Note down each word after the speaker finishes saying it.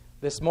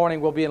This morning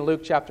we'll be in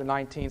Luke chapter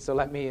 19, so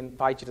let me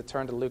invite you to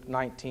turn to Luke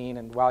 19,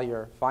 and while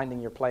you're finding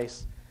your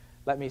place,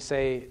 let me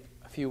say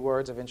a few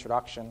words of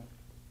introduction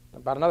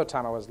about another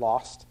time I was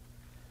lost,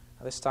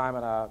 this time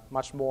in a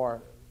much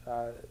more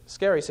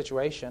scary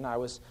situation. I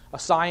was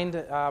assigned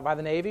by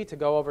the Navy to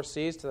go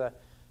overseas to the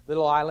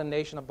little island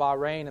nation of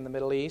Bahrain in the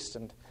Middle East,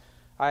 and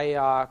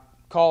I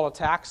called a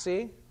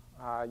taxi,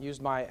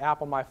 used my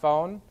app on my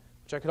phone,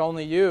 which I could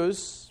only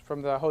use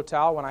from the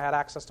hotel when I had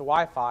access to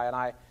Wi-Fi, and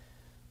I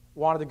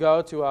wanted to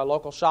go to a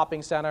local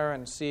shopping center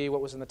and see what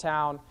was in the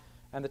town.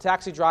 And the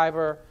taxi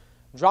driver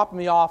dropped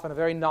me off in a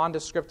very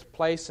nondescript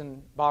place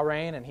in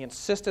Bahrain, and he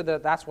insisted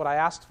that that's what I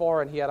asked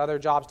for, and he had other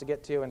jobs to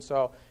get to. And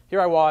so here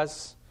I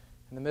was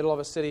in the middle of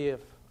a city of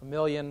 1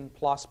 million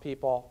plus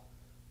people,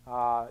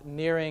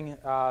 nearing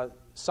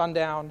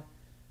sundown,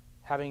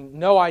 having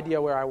no idea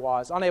where I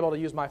was, unable to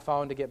use my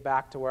phone to get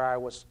back to where I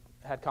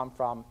had come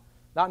from,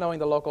 not knowing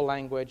the local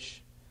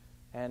language,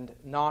 and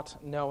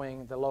not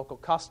knowing the local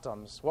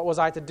customs. What was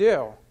I to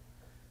do?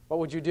 What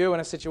would you do in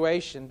a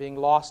situation being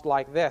lost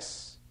like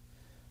this?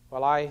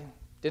 Well, I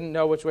didn't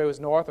know which way was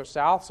north or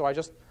south, so I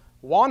just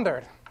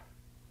wandered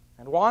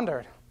and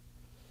wandered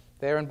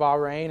there in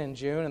Bahrain in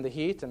June in the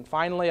heat, and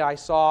finally I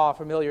saw a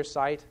familiar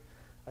sight,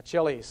 a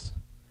Chili's.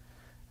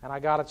 And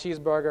I got a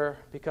cheeseburger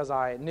because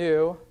I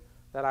knew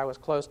that I was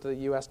close to the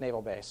U.S.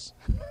 Naval Base.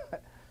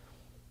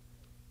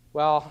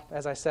 Well,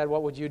 as I said,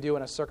 what would you do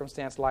in a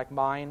circumstance like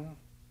mine?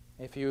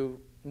 If you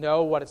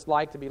know what it's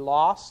like to be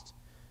lost,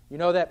 you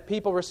know that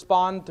people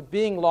respond to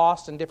being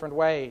lost in different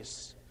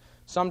ways.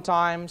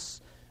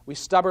 Sometimes we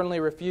stubbornly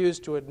refuse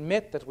to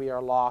admit that we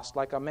are lost,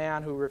 like a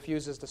man who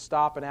refuses to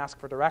stop and ask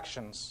for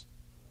directions.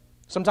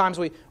 Sometimes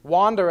we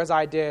wander, as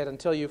I did,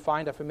 until you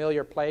find a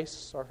familiar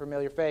place or a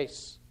familiar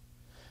face.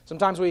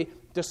 Sometimes we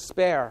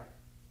despair,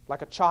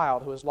 like a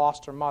child who has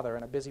lost her mother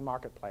in a busy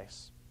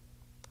marketplace.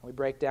 We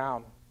break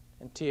down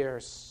in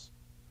tears.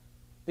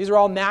 These are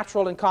all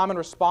natural and common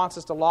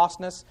responses to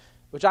lostness,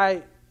 which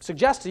I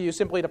suggest to you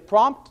simply to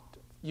prompt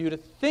you to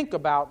think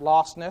about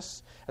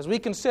lostness as we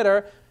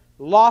consider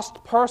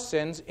lost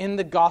persons in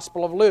the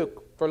Gospel of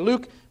Luke. For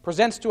Luke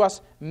presents to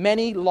us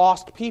many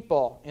lost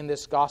people in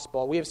this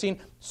Gospel. We have seen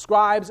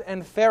scribes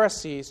and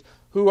Pharisees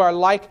who are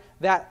like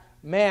that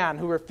man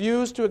who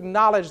refused to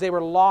acknowledge they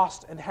were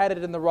lost and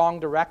headed in the wrong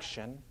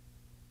direction,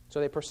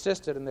 so they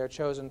persisted in their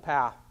chosen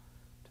path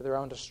to their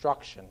own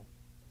destruction.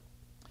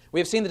 We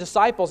have seen the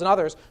disciples and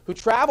others who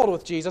traveled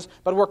with Jesus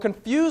but were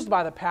confused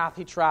by the path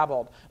he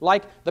traveled,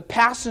 like the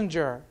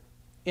passenger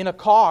in a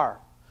car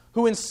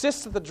who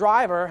insists that the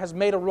driver has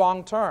made a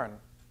wrong turn,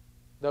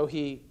 though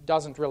he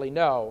doesn't really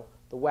know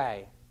the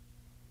way.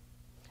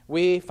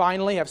 We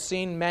finally have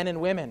seen men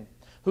and women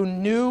who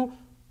knew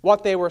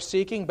what they were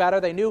seeking better.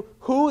 They knew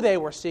who they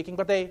were seeking,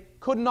 but they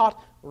could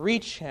not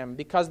reach him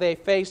because they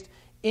faced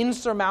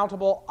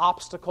insurmountable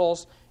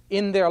obstacles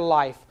in their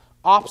life.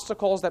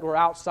 Obstacles that were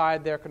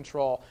outside their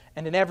control.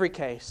 And in every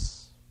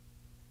case,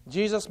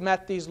 Jesus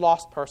met these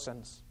lost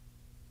persons,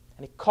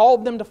 and he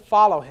called them to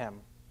follow him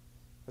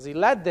as he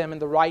led them in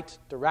the right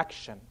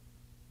direction.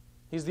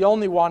 He's the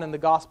only one in the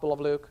Gospel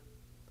of Luke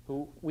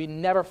who we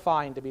never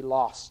find to be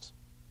lost.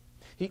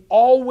 He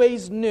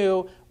always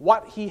knew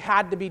what he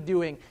had to be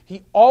doing.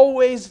 He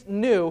always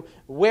knew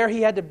where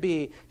he had to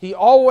be. He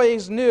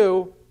always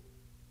knew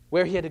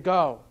where he had to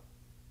go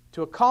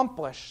to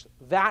accomplish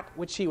that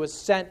which he was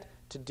sent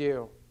to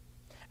do.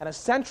 And a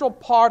central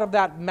part of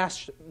that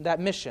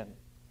mission,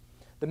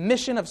 the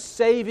mission of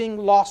saving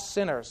lost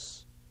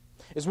sinners,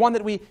 is one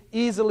that we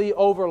easily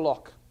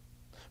overlook.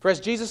 For as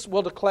Jesus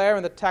will declare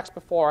in the text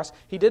before us,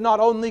 he did not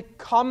only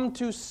come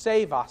to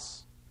save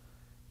us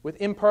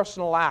with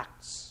impersonal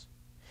acts,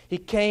 he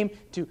came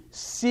to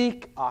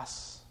seek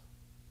us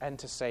and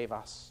to save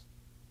us.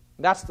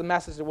 And that's the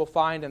message that we'll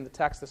find in the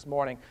text this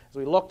morning as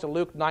we look to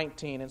Luke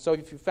 19. And so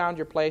if you found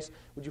your place,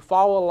 would you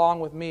follow along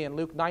with me in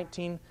Luke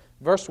 19,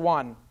 Verse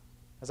 1,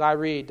 as I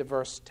read to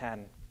verse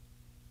 10.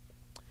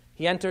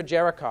 He entered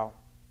Jericho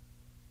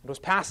and was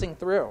passing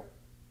through.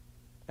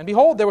 And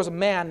behold, there was a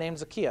man named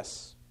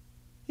Zacchaeus.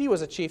 He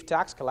was a chief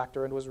tax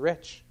collector and was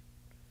rich.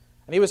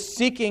 And he was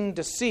seeking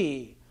to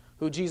see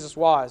who Jesus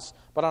was,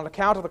 but on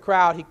account of the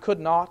crowd he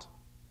could not,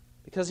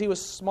 because he was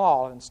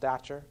small in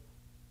stature.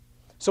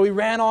 So he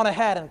ran on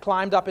ahead and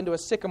climbed up into a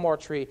sycamore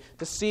tree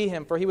to see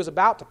him, for he was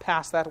about to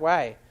pass that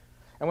way.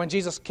 And when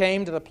Jesus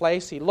came to the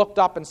place, he looked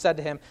up and said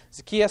to him,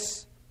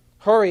 Zacchaeus,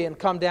 hurry and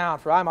come down,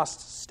 for I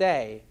must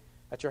stay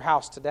at your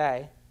house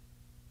today.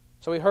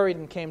 So he hurried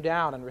and came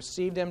down and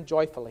received him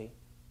joyfully.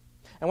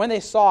 And when they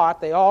saw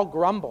it, they all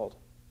grumbled.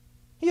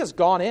 He has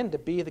gone in to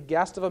be the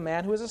guest of a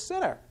man who is a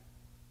sinner.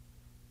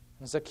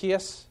 And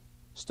Zacchaeus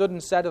stood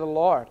and said to the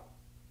Lord,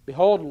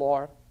 Behold,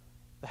 Lord,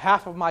 the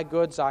half of my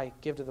goods I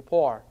give to the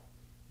poor.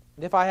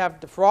 And if I have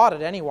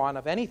defrauded anyone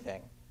of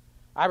anything,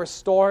 I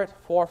restore it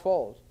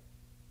fourfold.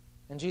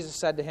 And Jesus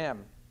said to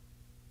him,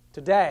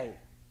 Today,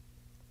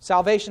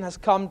 salvation has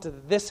come to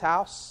this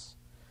house,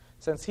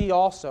 since he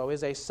also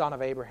is a son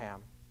of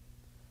Abraham.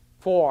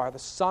 For the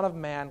Son of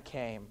Man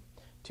came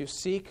to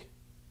seek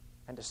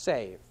and to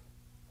save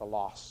the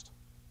lost.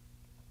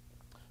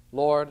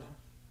 Lord,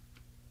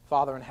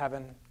 Father in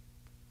heaven,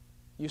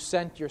 you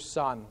sent your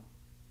Son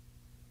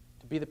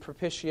to be the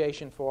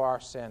propitiation for our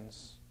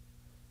sins.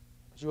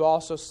 But you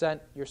also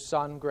sent your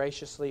Son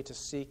graciously to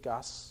seek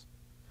us.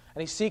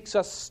 And he seeks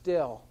us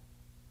still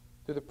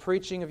through the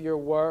preaching of your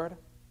word,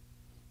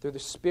 through the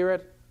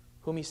Spirit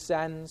whom he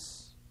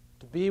sends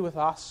to be with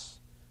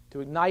us,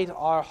 to ignite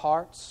our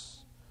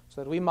hearts,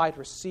 so that we might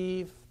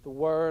receive the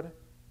word,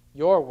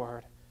 your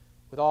word,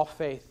 with all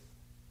faith.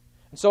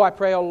 And so I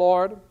pray, O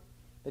Lord,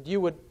 that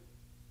you would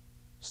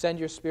send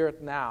your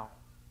Spirit now,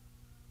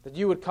 that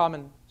you would come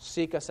and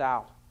seek us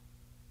out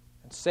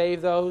and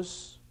save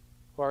those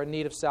who are in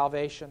need of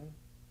salvation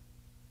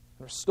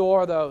and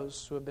restore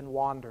those who have been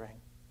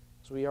wandering,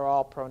 as we are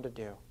all prone to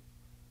do.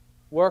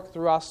 Work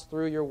through us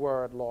through your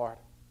word, Lord,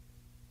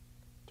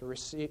 to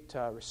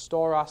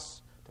restore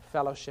us to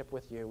fellowship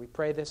with you. We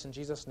pray this in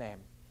Jesus' name.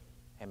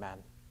 Amen.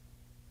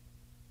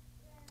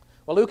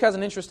 Well, Luke has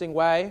an interesting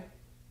way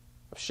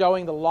of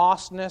showing the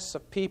lostness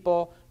of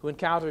people who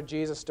encountered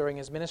Jesus during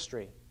his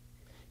ministry.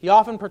 He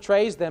often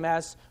portrays them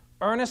as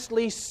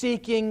earnestly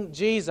seeking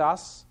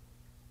Jesus,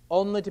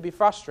 only to be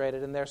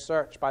frustrated in their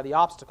search by the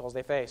obstacles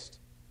they faced.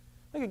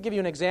 I could give you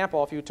an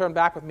example if you turn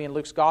back with me in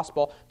Luke's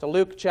Gospel to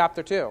Luke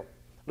chapter 2.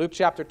 Luke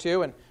chapter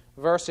 2 and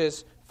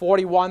verses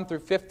 41 through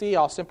 50.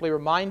 I'll simply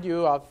remind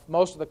you of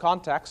most of the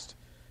context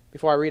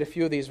before I read a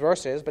few of these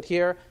verses. But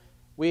here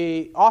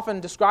we often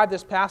describe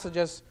this passage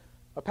as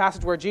a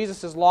passage where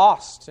Jesus is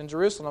lost in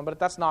Jerusalem, but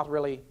that's not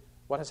really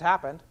what has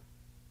happened.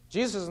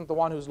 Jesus isn't the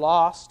one who's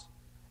lost.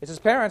 It's his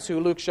parents who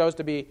Luke shows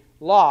to be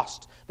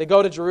lost. They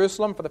go to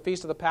Jerusalem for the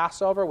feast of the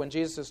Passover when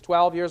Jesus is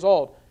 12 years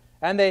old,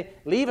 and they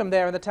leave him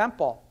there in the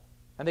temple.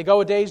 And they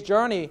go a day's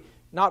journey,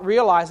 not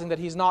realizing that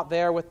he's not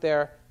there with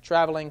their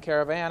traveling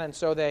caravan, and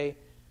so they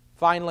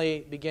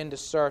finally begin to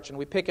search. And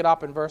we pick it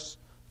up in verse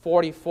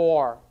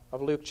 44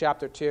 of Luke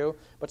chapter 2.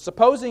 But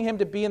supposing him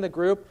to be in the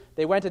group,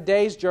 they went a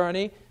day's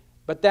journey,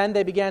 but then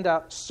they began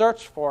to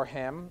search for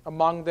him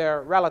among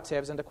their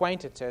relatives and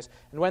acquaintances.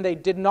 And when they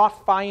did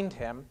not find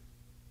him,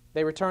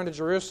 they returned to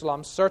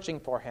Jerusalem searching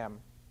for him.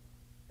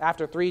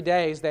 After 3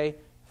 days, they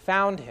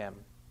found him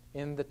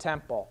in the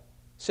temple,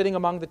 sitting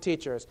among the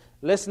teachers,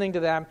 listening to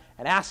them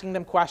and asking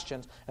them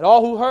questions. And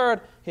all who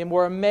heard him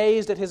were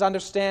amazed at his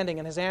understanding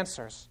and his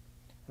answers.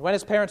 And when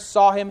his parents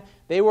saw him,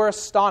 they were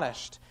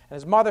astonished. And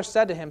his mother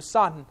said to him,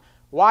 "Son,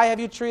 why have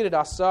you treated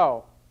us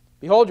so?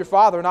 Behold, your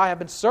father and I have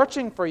been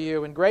searching for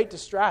you in great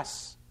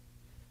distress."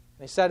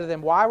 And he said to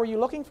them, "Why were you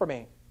looking for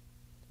me?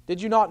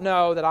 Did you not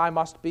know that I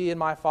must be in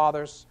my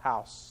Father's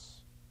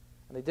house?"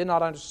 And they did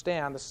not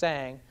understand the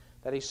saying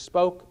that he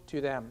spoke to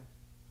them.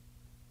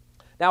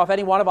 Now, if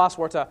any one of us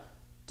were to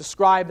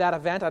describe that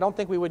event, I don't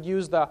think we would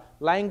use the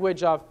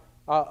language of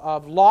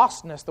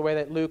lostness the way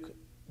that Luke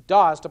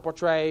does to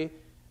portray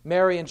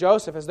Mary and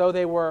Joseph as though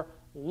they were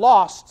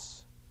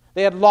lost.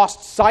 They had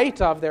lost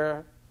sight of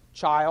their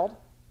child,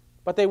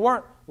 but they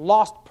weren't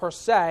lost per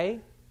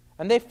se,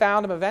 and they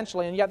found him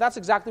eventually. And yet that's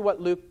exactly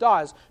what Luke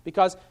does,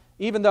 because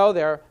even though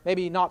they're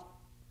maybe not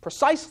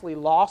precisely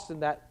lost in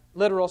that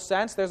literal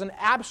sense, there's an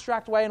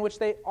abstract way in which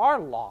they are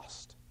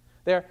lost.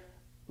 They're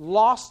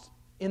lost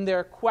in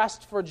their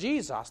quest for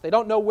Jesus. They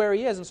don't know where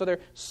he is, and so they're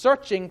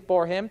searching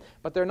for him,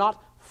 but they're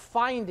not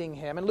finding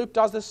him. And Luke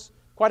does this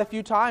quite a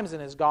few times in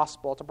his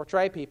gospel to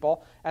portray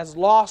people as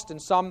lost in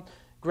some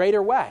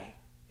greater way,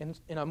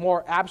 in a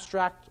more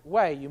abstract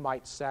way, you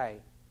might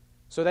say.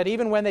 So that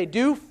even when they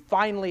do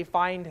finally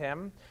find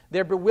him,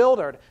 they're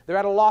bewildered. They're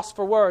at a loss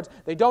for words.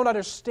 They don't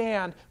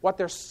understand what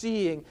they're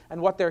seeing and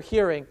what they're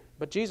hearing.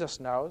 But Jesus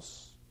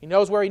knows. He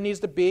knows where he needs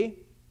to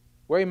be,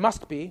 where he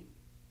must be.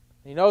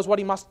 He knows what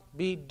he must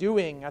be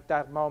doing at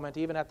that moment,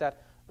 even at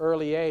that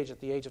early age, at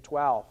the age of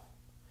 12.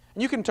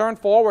 And you can turn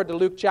forward to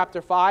Luke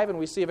chapter 5, and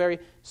we see a very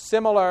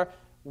similar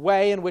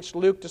way in which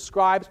Luke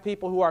describes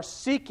people who are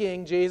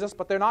seeking Jesus,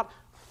 but they're not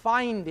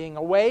finding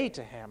a way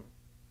to him.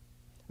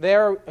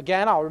 There,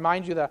 again, I'll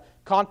remind you the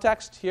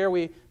context. Here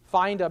we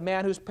find a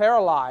man who's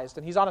paralyzed,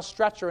 and he's on a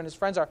stretcher, and his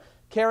friends are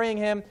carrying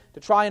him to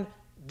try and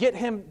get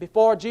him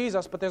before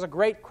Jesus, but there's a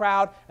great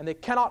crowd, and they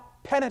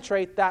cannot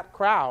penetrate that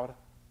crowd.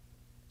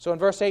 So in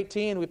verse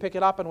 18, we pick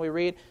it up and we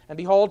read, "And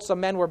behold,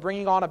 some men were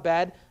bringing on a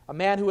bed a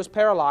man who was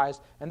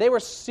paralyzed, and they were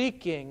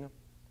seeking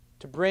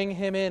to bring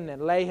him in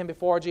and lay him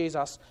before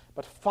Jesus,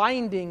 but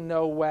finding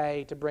no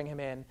way to bring him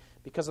in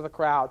because of the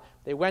crowd,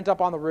 they went up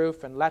on the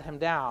roof and let him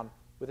down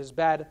with his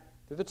bed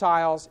through the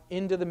tiles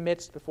into the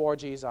midst before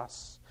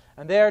Jesus.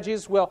 And there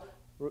Jesus will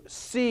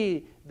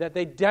see that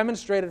they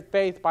demonstrated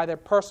faith by their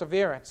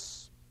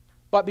perseverance.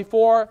 But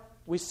before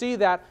we see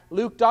that,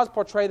 Luke does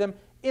portray them,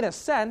 in a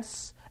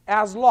sense,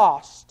 as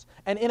lost,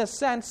 and in a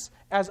sense,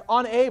 as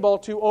unable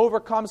to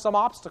overcome some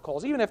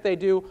obstacles, even if they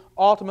do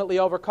ultimately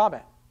overcome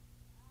it.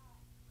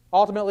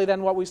 Ultimately,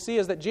 then, what we see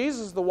is that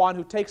Jesus is the one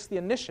who takes the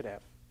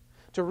initiative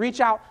to reach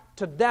out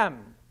to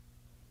them.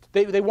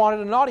 They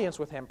wanted an audience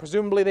with him.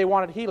 Presumably, they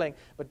wanted healing.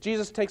 But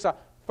Jesus takes a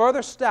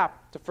further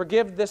step to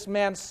forgive this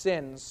man's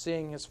sins,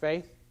 seeing his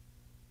faith.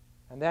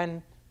 And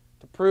then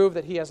to prove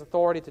that he has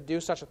authority to do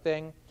such a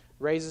thing,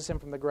 raises him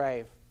from the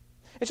grave.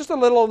 It's just a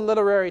little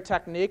literary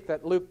technique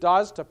that Luke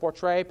does to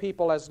portray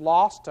people as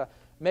lost, to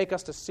make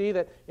us to see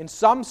that in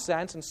some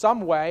sense, in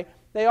some way,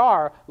 they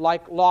are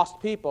like lost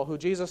people who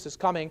Jesus is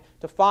coming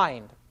to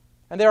find.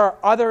 And there are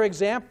other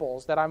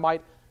examples that I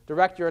might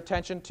direct your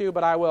attention to,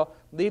 but I will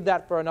leave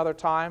that for another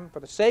time for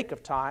the sake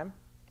of time.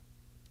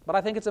 But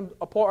I think it's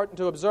important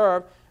to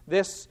observe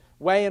this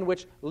way in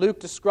which Luke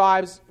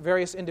describes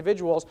various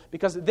individuals,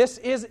 because this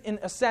is, in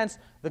a sense,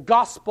 the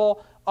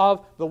gospel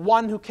of the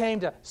one who came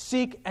to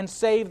seek and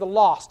save the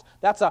lost.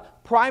 That's a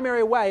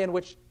primary way in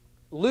which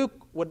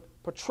Luke would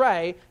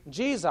portray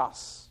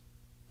Jesus.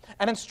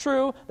 And it's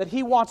true that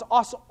he wants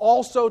us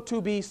also to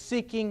be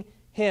seeking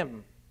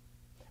him.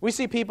 We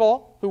see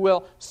people who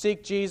will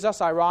seek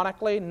Jesus,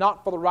 ironically,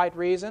 not for the right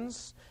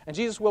reasons. And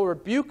Jesus will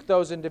rebuke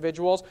those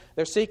individuals.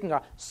 They're seeking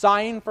a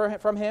sign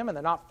from him, and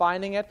they're not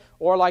finding it.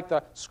 Or like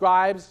the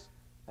scribes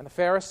and the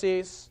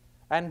Pharisees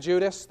and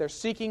Judas, they're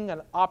seeking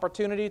an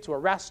opportunity to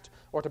arrest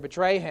or to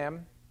betray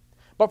him.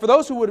 But for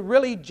those who would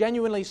really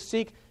genuinely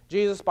seek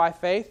Jesus by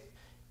faith,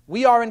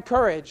 we are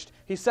encouraged.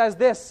 He says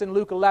this in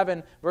Luke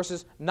 11,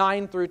 verses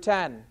 9 through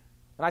 10.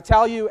 And I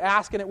tell you,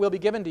 ask and it will be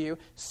given to you.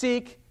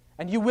 Seek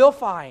and you will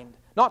find.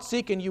 Not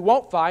seek and you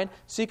won't find.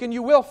 Seek and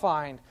you will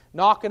find.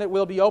 Knock and it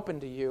will be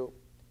opened to you.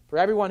 For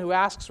everyone who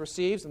asks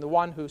receives, and the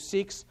one who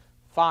seeks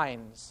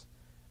finds.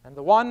 And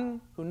the one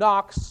who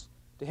knocks,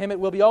 to him it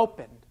will be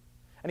opened.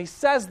 And he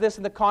says this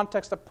in the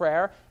context of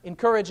prayer,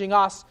 encouraging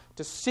us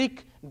to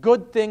seek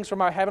good things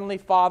from our Heavenly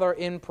Father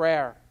in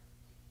prayer.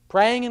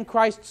 Praying in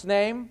Christ's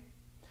name,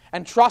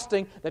 and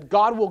trusting that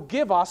God will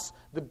give us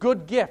the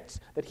good gifts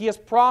that he has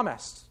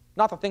promised.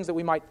 Not the things that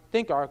we might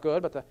think are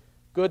good, but the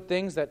good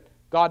things that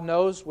God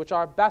knows which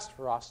are best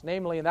for us.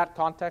 Namely, in that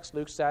context,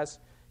 Luke says,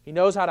 he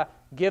knows how to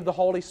give the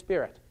Holy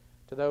Spirit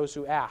to those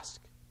who ask.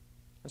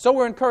 And so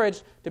we're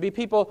encouraged to be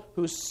people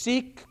who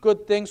seek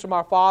good things from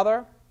our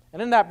Father.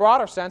 And in that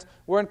broader sense,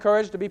 we're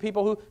encouraged to be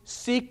people who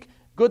seek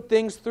good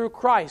things through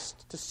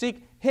Christ, to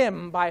seek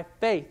him by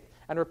faith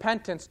and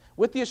repentance,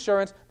 with the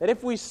assurance that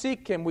if we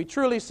seek him, we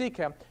truly seek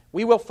him,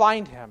 we will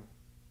find him.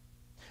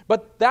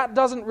 But that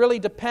doesn't really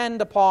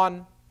depend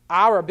upon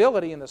our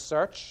ability in the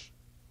search,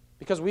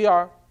 because we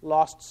are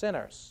lost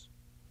sinners.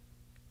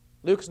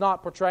 Luke's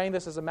not portraying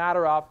this as a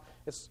matter of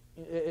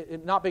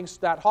it not being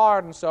that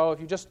hard, and so if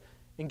you just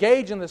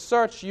engage in the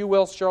search, you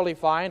will surely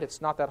find.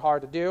 It's not that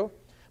hard to do.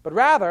 But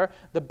rather,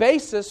 the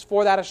basis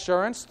for that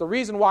assurance, the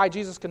reason why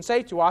Jesus can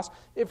say to us,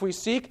 if we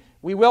seek,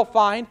 we will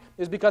find,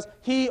 is because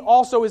he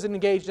also is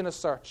engaged in a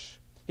search.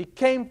 He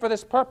came for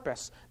this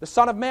purpose. The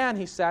Son of Man,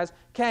 he says,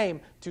 came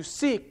to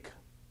seek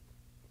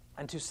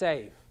and to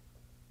save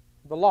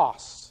the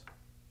lost.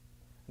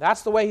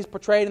 That's the way he's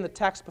portrayed in the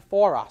text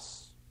before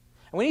us.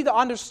 And we need to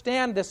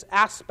understand this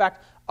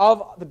aspect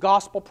of the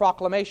gospel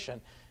proclamation.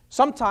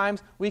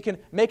 Sometimes we can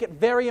make it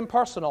very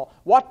impersonal.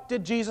 What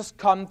did Jesus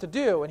come to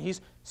do? And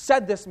he's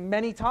said this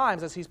many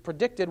times as he's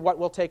predicted what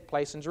will take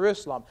place in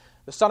Jerusalem.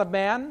 The Son of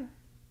Man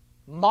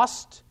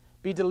must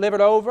be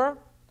delivered over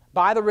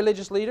by the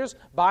religious leaders,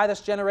 by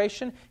this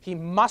generation. He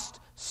must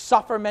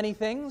suffer many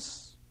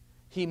things.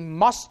 He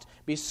must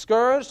be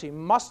scourged. He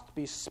must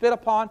be spit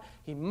upon.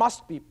 He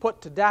must be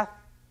put to death.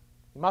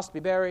 He must be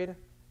buried. And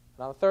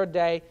on the third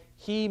day,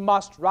 he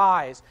must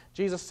rise.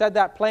 Jesus said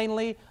that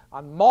plainly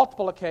on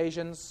multiple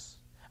occasions,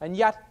 and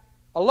yet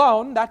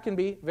alone, that can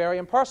be very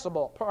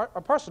impersonal.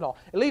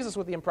 It leaves us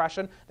with the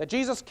impression that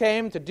Jesus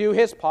came to do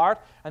his part,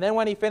 and then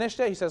when he finished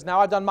it, he says, now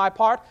I've done my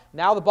part,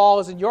 now the ball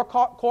is in your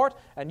court,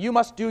 and you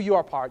must do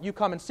your part. You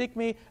come and seek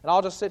me, and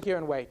I'll just sit here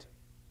and wait.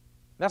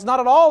 And that's not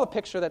at all the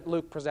picture that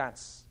Luke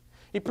presents.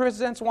 He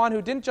presents one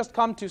who didn't just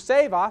come to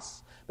save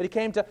us, but he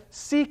came to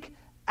seek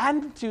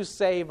and to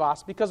save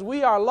us, because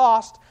we are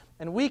lost,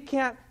 and we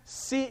can't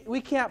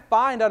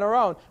find on our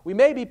own. We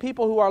may be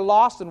people who are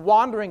lost and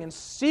wandering and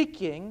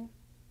seeking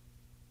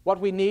what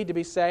we need to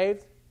be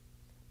saved,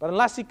 but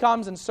unless he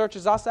comes and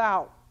searches us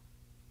out,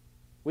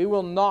 we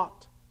will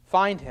not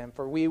find him,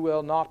 for we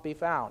will not be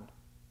found.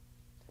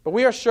 But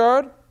we are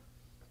assured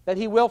that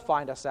he will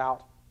find us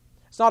out.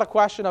 It's not a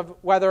question of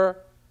whether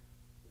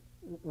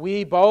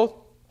we both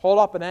hold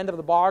up an end of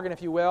the bargain,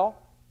 if you will.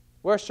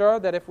 We're sure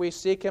that if we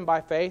seek him by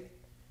faith,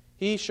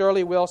 he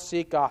surely will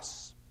seek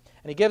us.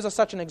 And he gives us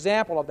such an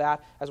example of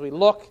that as we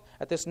look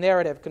at this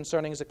narrative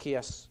concerning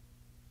Zacchaeus.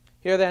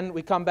 Here then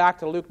we come back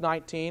to Luke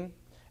 19, and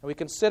we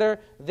consider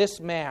this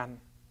man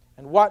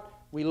and what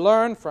we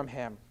learn from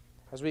him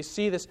as we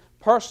see this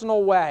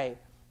personal way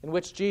in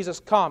which Jesus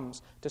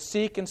comes to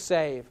seek and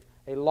save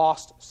a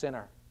lost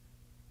sinner.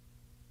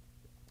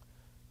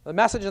 The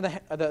message of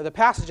the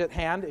passage at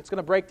hand, it's going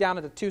to break down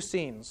into two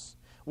scenes.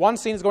 One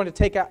scene is going to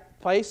take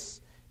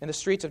place in the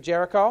streets of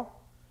Jericho,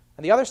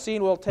 and the other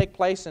scene will take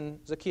place in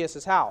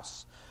Zacchaeus'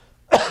 house.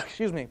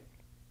 Excuse me.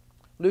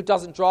 Luke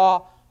doesn't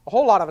draw a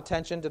whole lot of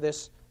attention to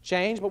this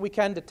change, but we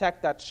can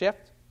detect that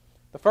shift.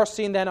 The first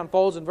scene then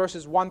unfolds in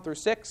verses 1 through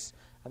 6,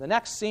 and the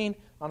next scene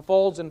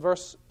unfolds in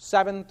verse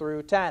 7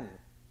 through 10.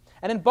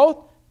 And in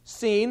both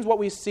scenes, what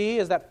we see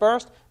is that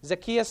first,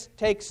 Zacchaeus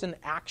takes an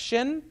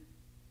action,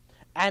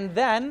 and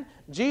then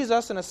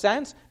Jesus, in a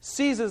sense,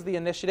 seizes the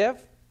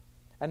initiative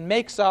and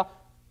makes a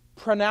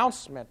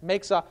pronouncement,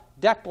 makes a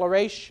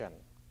declaration.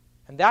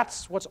 And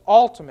that's what's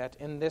ultimate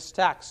in this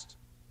text.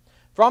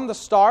 From the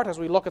start, as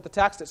we look at the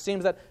text, it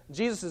seems that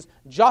Jesus is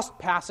just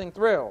passing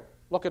through.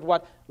 Look at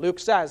what Luke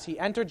says. He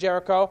entered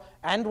Jericho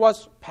and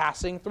was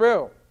passing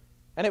through.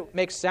 And it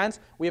makes sense.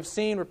 We have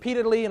seen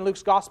repeatedly in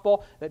Luke's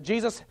gospel that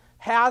Jesus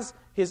has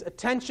his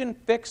attention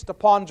fixed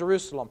upon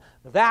Jerusalem.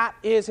 That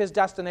is his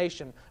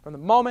destination. From the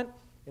moment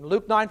in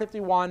Luke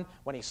 9:51,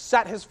 when he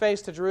set his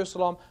face to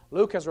Jerusalem,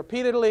 Luke has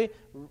repeatedly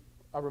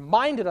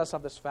reminded us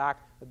of this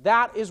fact, that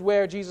that is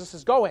where Jesus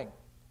is going.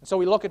 And so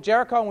we look at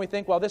Jericho and we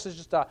think, well, this is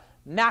just a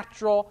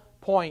natural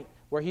point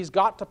where he's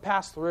got to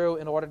pass through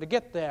in order to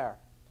get there.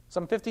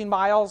 Some 15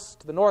 miles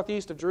to the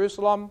northeast of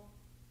Jerusalem,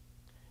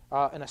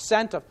 an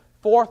ascent of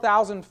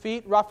 4,000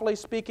 feet, roughly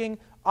speaking,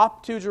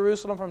 up to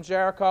Jerusalem from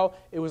Jericho.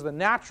 It was the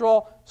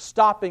natural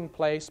stopping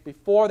place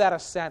before that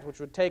ascent, which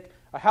would take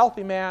a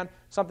healthy man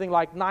something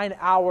like 9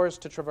 hours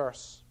to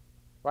traverse.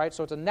 Right?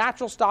 So it's a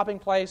natural stopping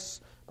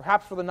place,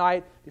 perhaps for the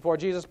night, before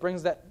Jesus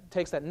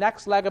takes that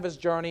next leg of his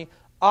journey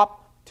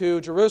up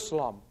to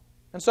Jerusalem.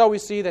 And so we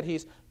see that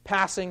he's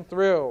passing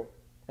through.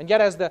 And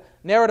yet as the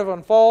narrative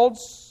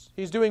unfolds,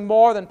 he's doing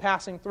more than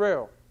passing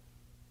through.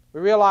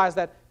 We realize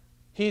that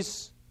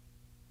he's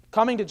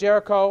coming to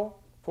Jericho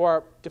for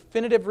a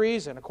definitive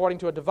reason, according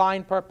to a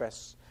divine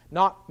purpose,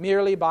 not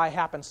merely by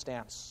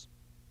happenstance.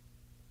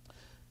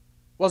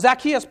 Well,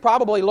 Zacchaeus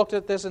probably looked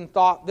at this and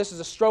thought, this is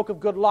a stroke of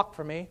good luck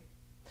for me.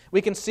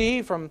 We can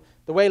see from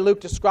the way Luke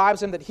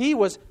describes him that he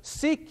was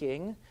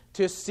seeking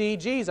to see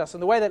Jesus.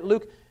 And the way that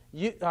Luke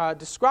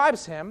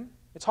describes him,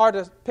 it's hard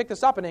to pick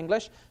this up in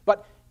English,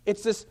 but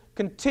it's this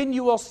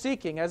continual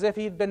seeking, as if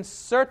he'd been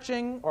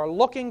searching or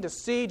looking to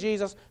see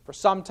Jesus for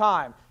some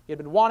time. He had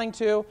been wanting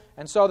to,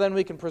 and so then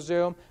we can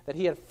presume that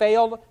he had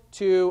failed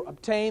to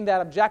obtain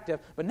that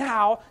objective. But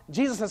now,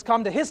 Jesus has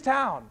come to his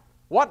town.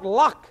 What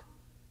luck!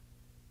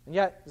 And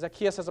yet,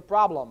 Zacchaeus has a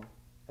problem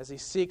as he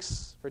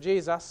seeks for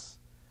Jesus.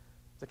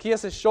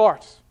 Zacchaeus is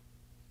short.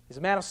 He's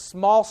a man of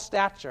small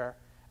stature,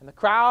 and the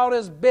crowd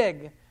is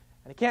big,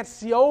 and he can't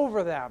see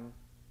over them.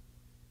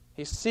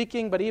 He's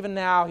seeking, but even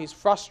now he's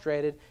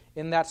frustrated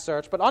in that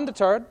search. But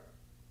undeterred,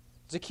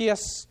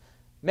 Zacchaeus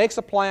makes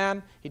a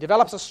plan. He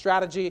develops a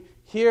strategy.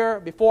 Here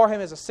before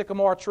him is a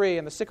sycamore tree,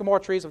 and the sycamore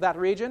trees of that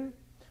region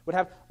would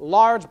have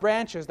large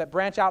branches that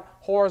branch out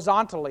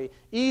horizontally,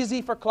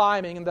 easy for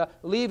climbing, and the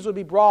leaves would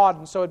be broad,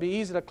 and so it would be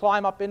easy to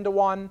climb up into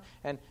one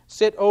and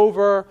sit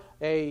over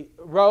a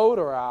road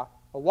or a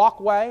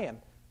walkway and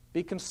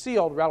be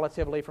concealed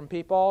relatively from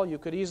people. You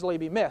could easily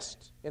be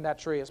missed in that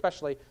tree,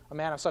 especially a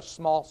man of such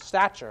small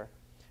stature.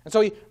 And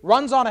so he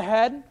runs on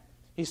ahead.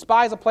 He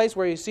spies a place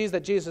where he sees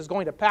that Jesus is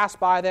going to pass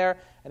by there,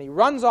 and he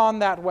runs on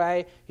that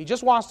way. He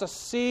just wants to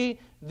see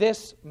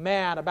this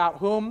man about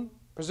whom,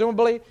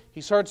 presumably,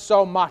 he's heard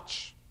so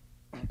much.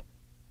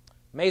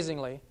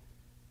 Amazingly,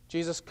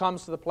 Jesus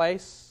comes to the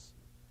place,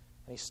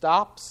 and he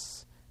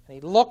stops, and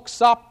he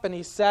looks up, and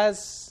he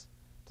says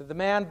to the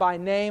man by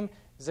name,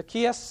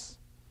 Zacchaeus,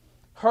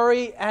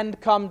 hurry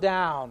and come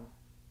down,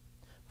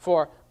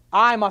 for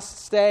I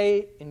must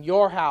stay in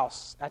your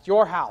house, at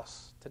your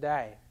house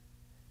today.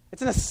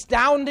 It's an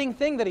astounding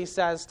thing that he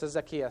says to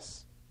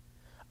Zacchaeus.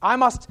 I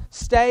must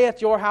stay at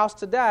your house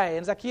today.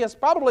 And Zacchaeus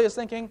probably is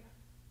thinking,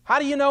 how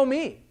do you know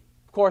me?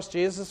 Of course,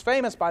 Jesus is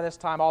famous by this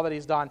time, all that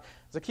he's done.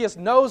 Zacchaeus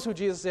knows who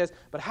Jesus is,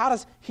 but how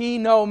does he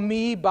know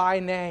me by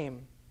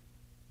name?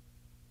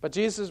 But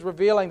Jesus is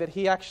revealing that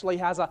he actually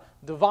has a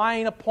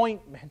divine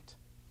appointment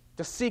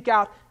to seek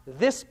out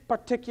this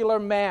particular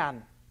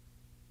man.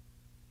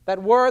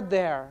 That word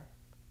there,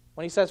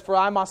 when he says, for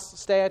I must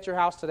stay at your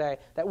house today,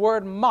 that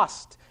word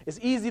must is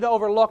easy to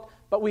overlook,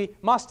 but we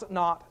must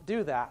not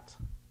do that.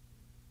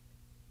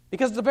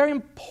 Because it's a very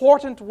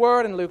important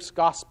word in Luke's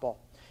gospel.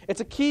 It's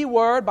a key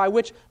word by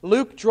which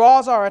Luke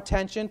draws our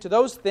attention to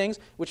those things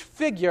which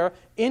figure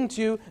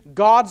into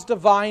God's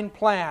divine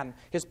plan,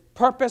 his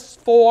purpose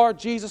for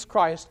Jesus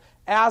Christ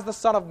as the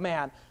Son of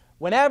Man.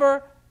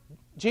 Whenever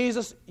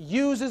Jesus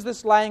uses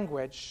this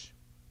language,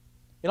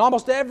 in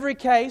almost every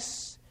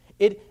case,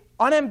 it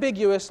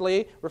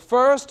unambiguously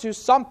refers to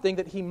something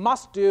that he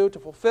must do to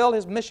fulfill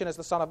his mission as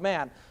the Son of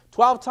Man.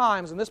 12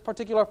 times in this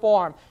particular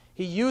form,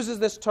 he uses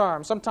this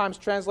term, sometimes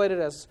translated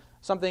as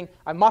something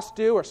I must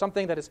do or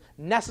something that is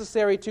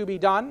necessary to be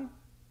done.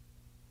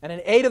 And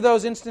in 8 of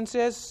those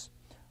instances,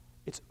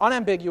 it's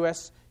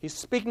unambiguous. He's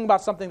speaking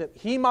about something that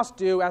he must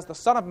do as the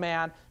Son of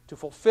Man to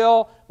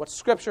fulfill what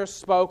Scripture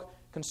spoke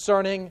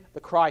concerning the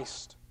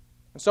Christ.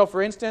 And so,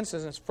 for instance,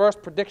 in his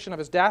first prediction of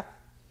his death,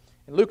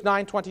 in Luke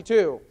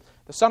 9:22,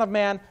 the Son of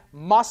Man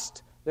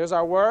must, there's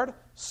our word,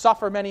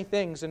 suffer many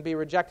things and be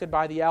rejected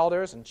by the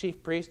elders and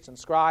chief priests and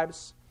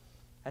scribes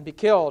and be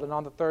killed and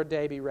on the third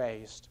day be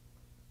raised.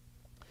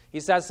 He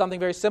says something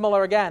very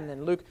similar again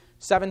in Luke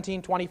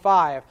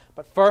 17:25.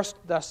 But first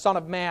the Son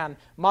of Man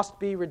must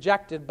be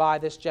rejected by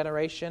this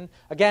generation.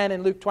 Again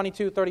in Luke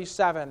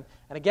 22:37.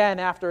 And again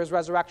after his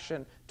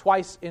resurrection,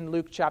 twice in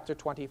Luke chapter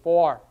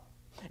 24.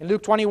 In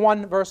Luke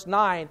 21, verse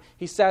 9,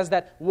 he says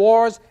that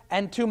wars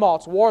and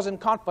tumults, wars and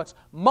conflicts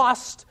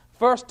must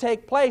first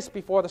take place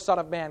before the Son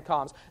of Man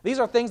comes. These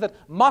are things that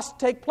must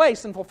take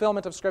place in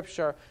fulfillment of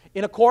Scripture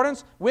in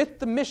accordance with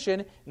the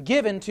mission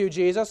given to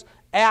Jesus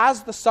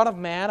as the Son of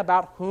Man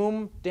about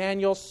whom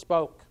Daniel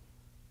spoke.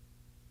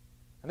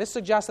 And this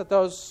suggests that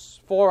those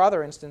 4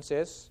 other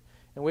instances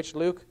in which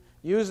Luke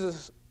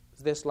uses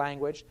this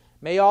language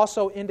may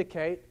also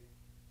indicate,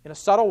 in a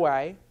subtle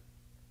way,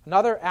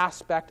 another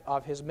aspect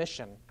of his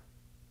mission.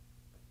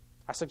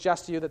 I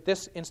suggest to you that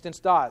this instance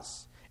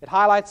does. It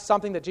highlights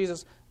something that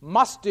Jesus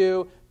must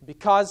do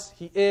because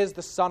he is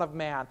the Son of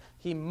Man.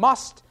 He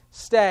must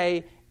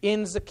stay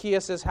in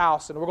Zacchaeus'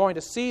 house. And we're going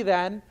to see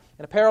then,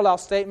 in a parallel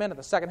statement in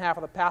the second half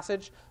of the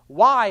passage,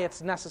 why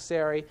it's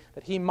necessary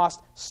that he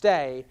must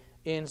stay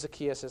in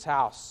Zacchaeus'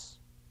 house.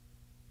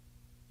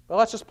 But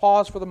let's just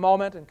pause for the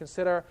moment and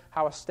consider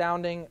how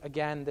astounding,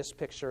 again, this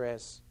picture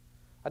is.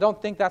 I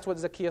don't think that's what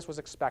Zacchaeus was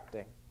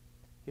expecting.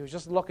 He was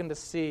just looking to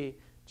see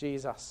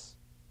Jesus.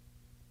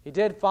 He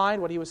did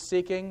find what he was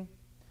seeking,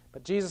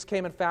 but Jesus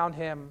came and found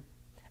him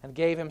and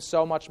gave him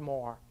so much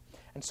more.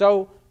 And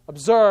so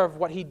observe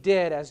what he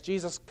did as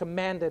Jesus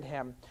commanded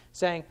him,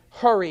 saying,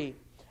 "Hurry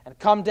and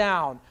come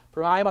down,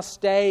 for I must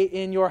stay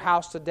in your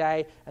house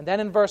today." And then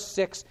in verse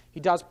 6, he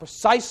does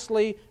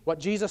precisely what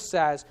Jesus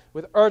says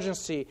with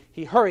urgency.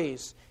 He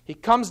hurries, he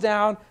comes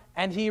down,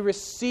 and he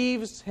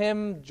receives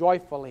him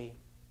joyfully.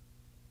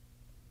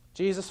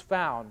 Jesus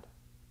found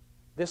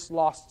this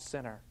lost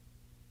sinner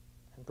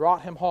and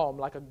brought him home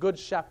like a good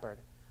shepherd,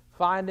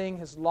 finding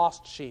his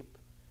lost sheep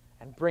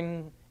and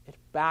bringing it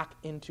back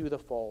into the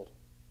fold.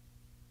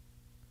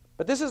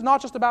 But this is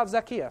not just about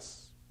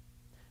Zacchaeus.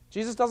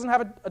 Jesus doesn't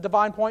have a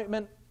divine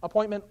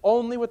appointment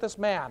only with this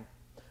man,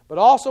 but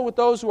also with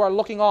those who are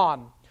looking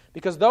on,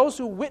 because those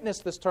who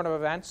witnessed this turn of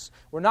events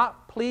were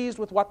not pleased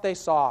with what they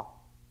saw.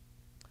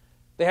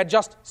 They had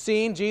just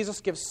seen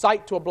Jesus give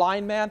sight to a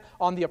blind man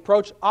on the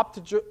approach up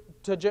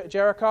to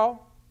Jericho,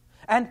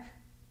 and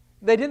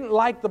they didn't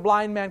like the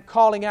blind man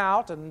calling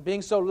out and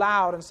being so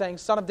loud and saying,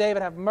 "Son of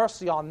David, have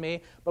mercy on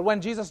me." But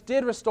when Jesus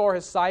did restore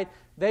his sight,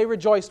 they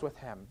rejoiced with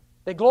him.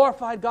 They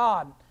glorified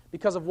God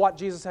because of what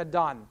Jesus had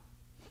done.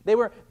 They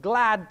were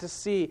glad to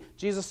see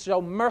Jesus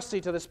show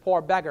mercy to this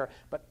poor beggar.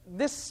 But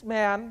this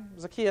man,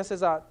 Zacchaeus,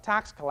 is a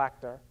tax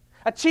collector,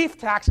 a chief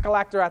tax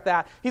collector at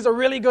that. He's a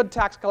really good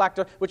tax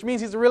collector, which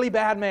means he's a really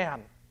bad man.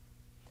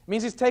 It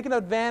means he's taken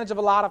advantage of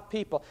a lot of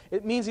people.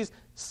 It means he's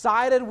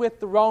sided with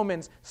the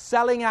Romans,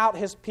 selling out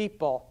his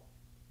people,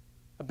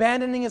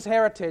 abandoning his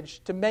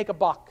heritage to make a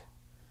buck.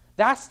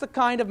 That's the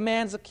kind of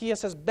man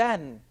Zacchaeus has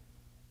been.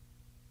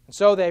 And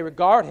so they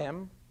regard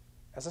him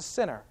as a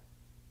sinner.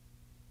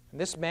 And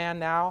this man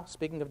now,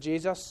 speaking of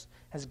Jesus,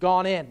 has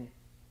gone in.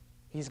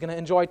 He's going to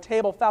enjoy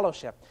table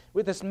fellowship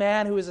with this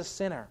man who is a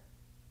sinner.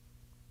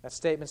 That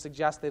statement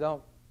suggests they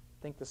don't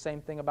think the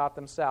same thing about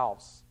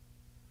themselves.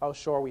 Oh,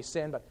 sure, we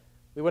sin, but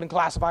we wouldn't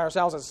classify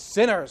ourselves as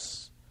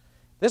sinners.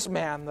 This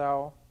man,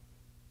 though,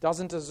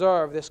 doesn't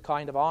deserve this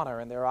kind of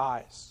honor in their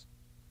eyes.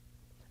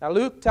 Now,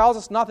 Luke tells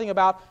us nothing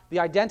about the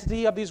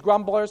identity of these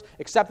grumblers,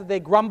 except that they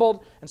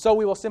grumbled, and so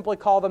we will simply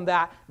call them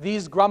that,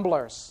 these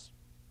grumblers.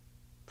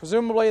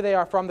 Presumably, they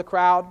are from the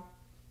crowd.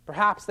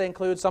 Perhaps they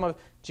include some of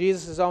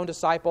Jesus' own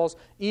disciples,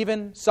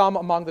 even some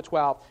among the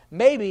 12.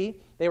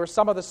 Maybe they were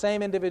some of the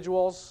same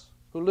individuals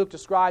who Luke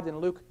described in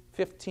Luke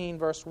 15,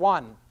 verse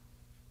 1.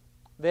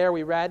 There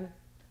we read,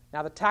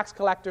 "Now the tax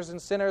collectors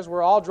and sinners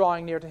were all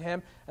drawing near to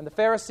him, and the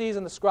Pharisees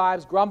and the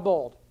scribes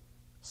grumbled,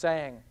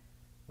 saying,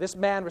 'This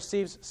man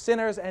receives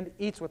sinners and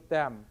eats with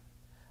them,'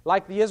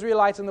 like the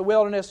Israelites in the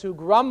wilderness who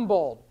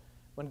grumbled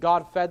when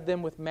God fed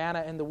them with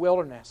manna in the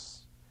wilderness."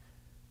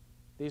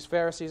 These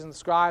Pharisees and the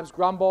scribes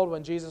grumbled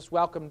when Jesus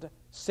welcomed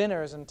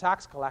sinners and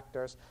tax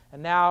collectors.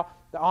 And now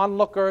the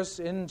onlookers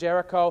in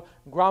Jericho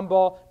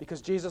grumble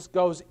because Jesus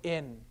goes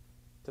in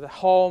to the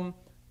home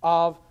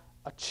of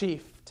a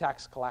chief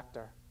tax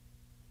collector.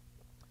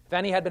 If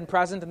any had been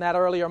present in that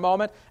earlier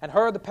moment and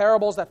heard the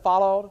parables that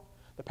followed,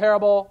 the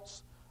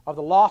parables of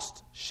the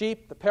lost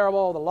sheep, the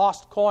parable of the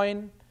lost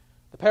coin,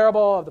 the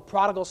parable of the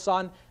prodigal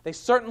son, they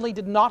certainly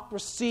did not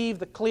receive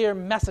the clear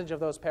message of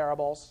those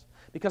parables,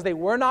 because they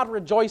were not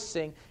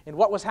rejoicing in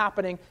what was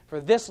happening for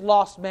this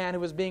lost man who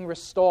was being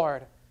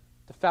restored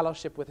to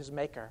fellowship with his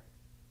Maker.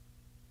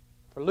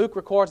 For Luke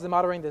records them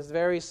uttering this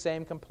very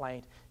same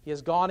complaint. He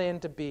has gone in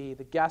to be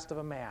the guest of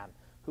a man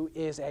who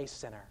is a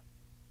sinner.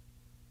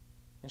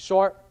 In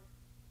short,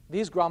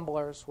 these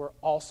grumblers were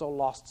also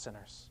lost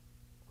sinners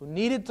who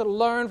needed to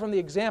learn from the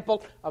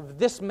example of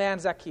this man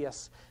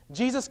Zacchaeus.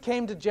 Jesus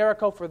came to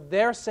Jericho for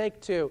their sake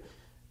too,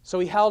 so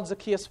he held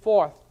Zacchaeus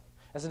forth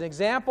as an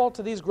example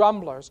to these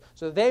grumblers,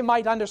 so that they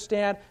might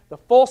understand the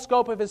full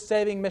scope of his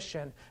saving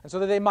mission, and so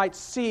that they might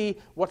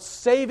see what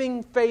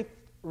saving faith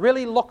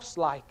really looks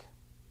like,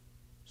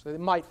 so they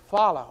might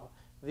follow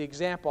the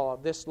example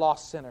of this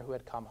lost sinner who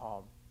had come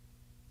home.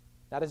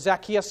 Now, did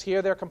Zacchaeus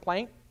hear their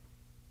complaint?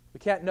 We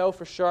can't know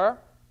for sure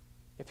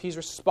if he's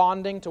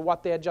responding to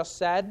what they had just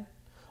said,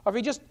 or if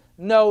he just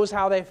knows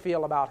how they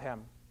feel about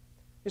him.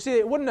 You see,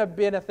 it wouldn't have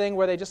been a thing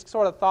where they just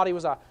sort of thought he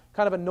was a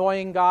kind of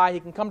annoying guy. He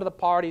can come to the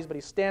parties, but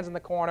he stands in the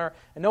corner,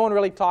 and no one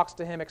really talks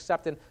to him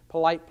except in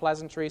polite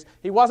pleasantries.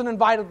 He wasn't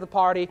invited to the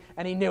party,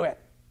 and he knew it.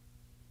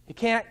 He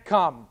can't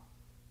come.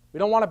 We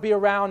don't want to be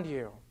around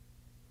you.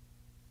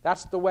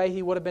 That's the way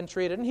he would have been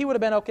treated, and he would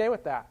have been okay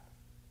with that.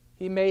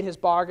 He made his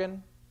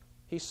bargain.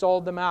 He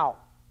sold them out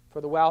for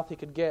the wealth he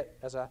could get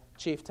as a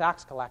chief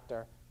tax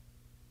collector.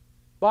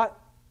 But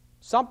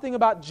something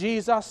about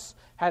Jesus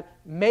had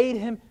made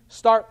him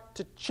start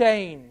to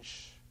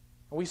change.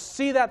 And we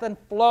see that then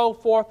flow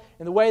forth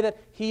in the way that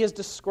he is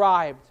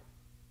described.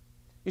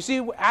 You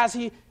see, as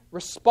he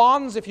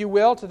responds, if you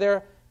will, to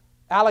their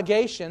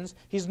allegations,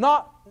 he's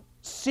not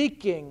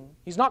seeking,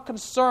 he's not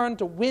concerned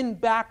to win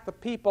back the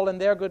people in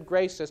their good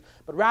graces,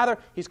 but rather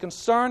he's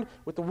concerned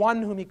with the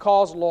one whom he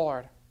calls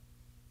Lord.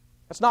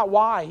 That's not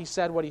why he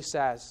said what he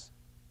says.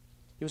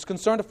 He was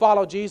concerned to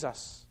follow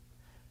Jesus.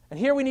 And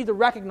here we need to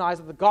recognize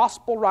that the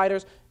gospel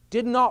writers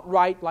did not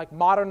write like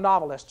modern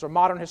novelists or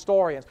modern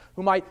historians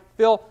who might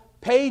fill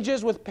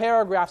pages with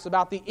paragraphs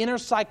about the inner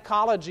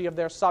psychology of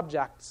their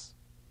subjects.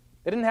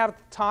 They didn't have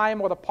the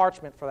time or the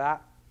parchment for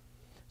that.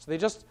 So they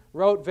just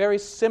wrote very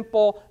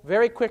simple,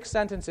 very quick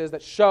sentences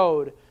that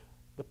showed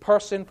the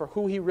person for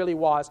who he really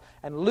was.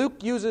 And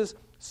Luke uses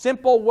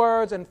simple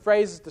words and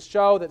phrases to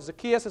show that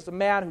Zacchaeus is a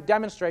man who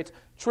demonstrates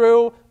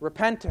true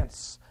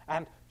repentance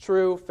and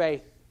true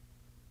faith.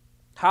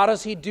 How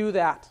does he do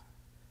that?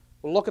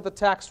 Well, look at the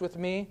text with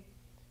me.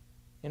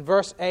 In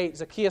verse 8,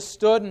 Zacchaeus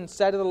stood and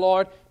said to the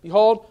Lord,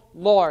 "Behold,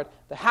 Lord,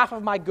 the half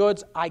of my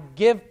goods I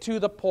give to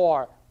the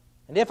poor,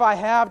 and if I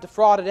have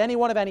defrauded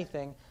anyone of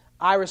anything,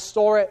 I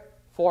restore it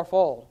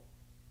fourfold."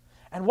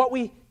 And what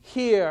we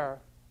hear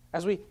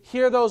as we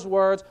hear those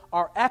words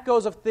are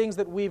echoes of things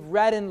that we've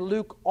read in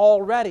Luke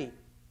already.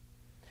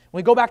 When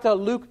we go back to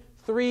Luke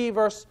 3,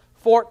 verse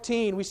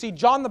 14, we see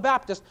John the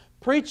Baptist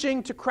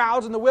preaching to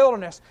crowds in the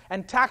wilderness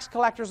and tax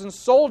collectors and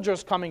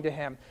soldiers coming to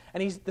him.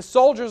 And the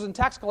soldiers and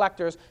tax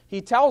collectors, he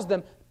tells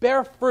them,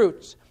 bear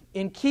fruit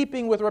in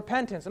keeping with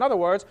repentance. In other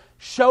words,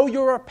 show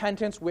your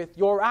repentance with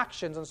your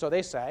actions. And so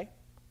they say,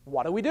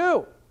 what do we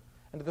do?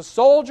 And to the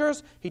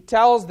soldiers, he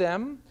tells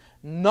them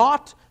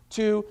not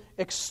to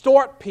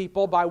extort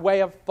people by way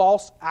of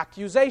false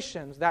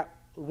accusations. That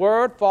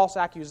word, false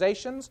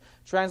accusations,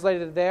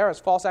 translated there as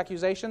false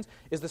accusations,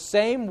 is the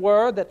same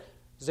word that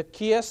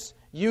Zacchaeus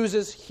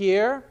uses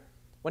here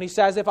when he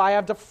says, if I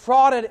have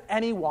defrauded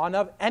anyone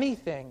of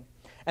anything.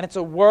 And it's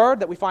a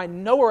word that we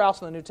find nowhere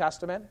else in the New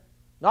Testament,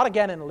 not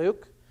again in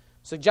Luke,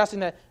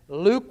 suggesting that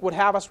Luke would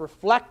have us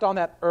reflect on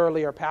that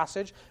earlier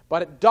passage,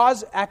 but it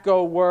does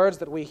echo words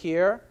that we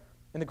hear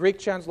in the Greek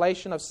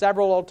translation of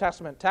several Old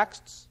Testament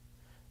texts,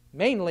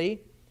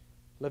 mainly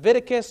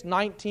Leviticus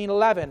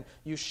 19:11.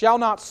 You shall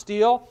not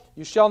steal,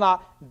 you shall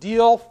not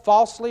deal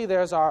falsely,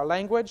 there's our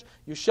language,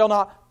 you shall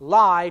not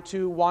lie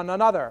to one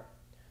another.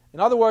 In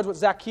other words, what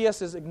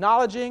Zacchaeus is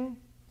acknowledging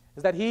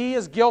is that he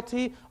is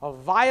guilty of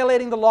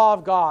violating the law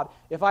of God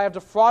if I have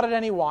defrauded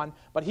anyone,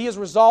 but he is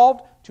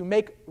resolved to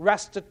make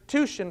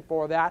restitution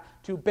for that,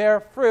 to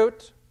bear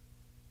fruit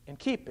in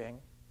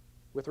keeping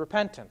with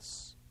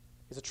repentance.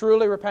 He's a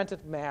truly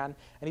repentant man,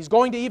 and he's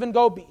going to even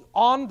go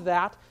beyond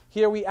that.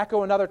 Here we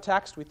echo another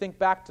text. We think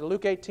back to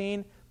Luke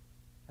 18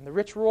 and the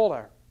rich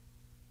ruler.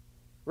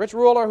 Rich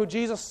ruler who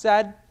Jesus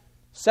said,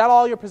 sell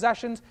all your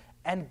possessions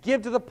and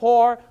give to the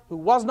poor, who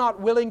was not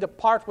willing to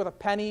part with a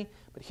penny.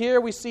 But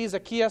here we see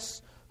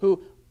Zacchaeus,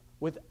 who,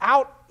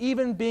 without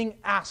even being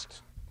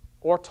asked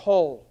or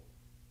told,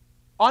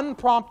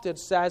 unprompted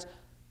says,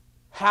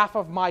 half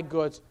of my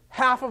goods,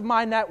 half of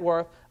my net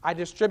worth, I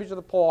distribute to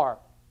the poor.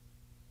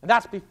 And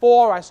that's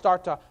before I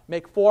start to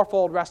make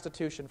fourfold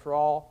restitution for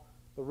all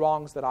the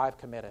wrongs that I've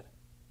committed.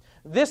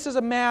 This is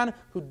a man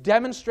who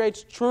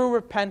demonstrates true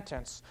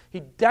repentance.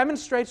 He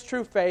demonstrates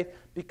true faith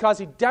because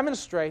he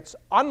demonstrates,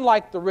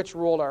 unlike the rich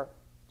ruler,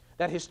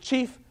 that his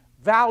chief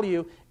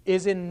value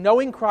is in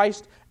knowing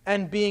Christ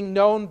and being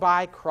known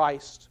by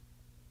Christ.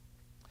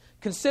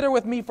 Consider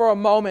with me for a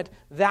moment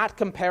that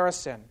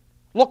comparison.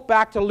 Look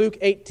back to Luke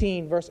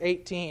 18, verse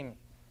 18.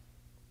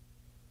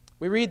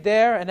 We read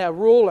there, and a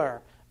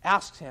ruler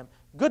asked him,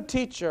 "Good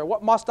teacher,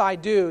 what must I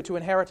do to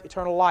inherit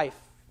eternal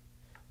life?"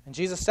 And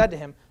Jesus said to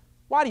him,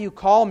 "Why do you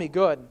call me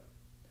good?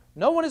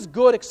 No one is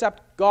good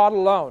except God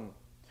alone.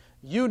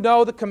 You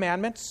know the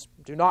commandments.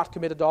 Do not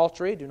commit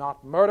adultery. Do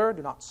not murder.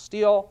 Do not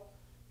steal.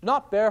 Do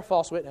not bear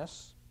false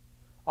witness.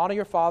 Honor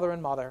your father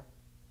and mother."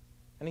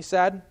 And he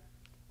said,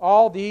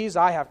 "All these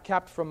I have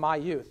kept from my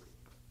youth."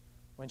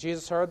 When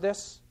Jesus heard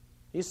this,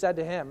 he said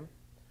to him,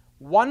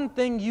 "One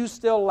thing you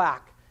still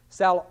lack.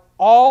 Sell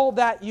all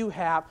that you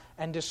have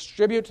and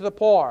distribute to the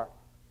poor,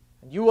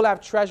 and you will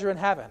have treasure in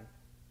heaven.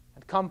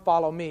 And come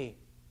follow me."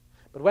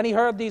 But when he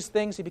heard these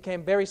things, he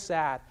became very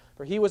sad,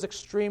 for he was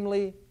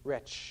extremely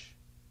rich.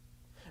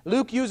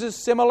 Luke uses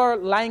similar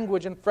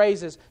language and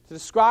phrases to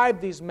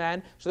describe these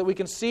men so that we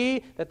can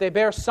see that they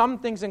bear some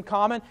things in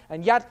common,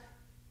 and yet,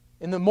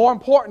 in the more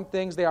important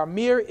things, they are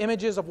mere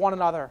images of one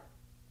another.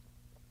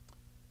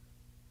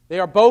 They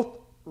are both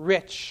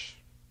rich,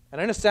 and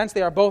in a sense,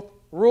 they are both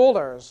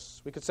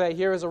rulers. We could say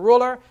here is a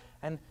ruler,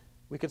 and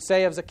we could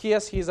say of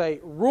Zacchaeus, he's a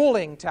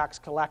ruling tax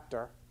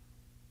collector.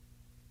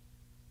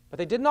 But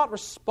they did not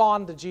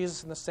respond to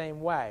Jesus in the same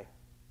way.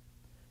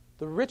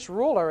 The rich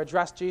ruler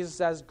addressed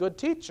Jesus as good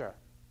teacher,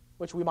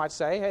 which we might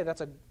say, hey,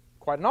 that's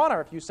quite an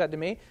honor. If you said to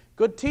me,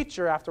 good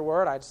teacher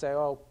afterward, I'd say,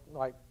 oh,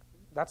 like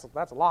that's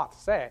a lot to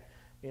say.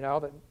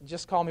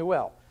 Just call me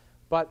Will.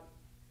 But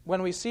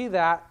when we see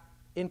that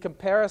in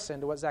comparison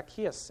to what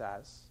Zacchaeus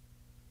says,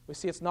 we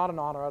see it's not an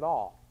honor at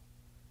all.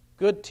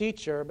 Good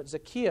teacher, but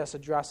Zacchaeus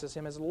addresses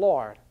him as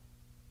Lord.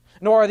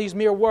 Nor are these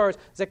mere words.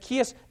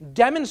 Zacchaeus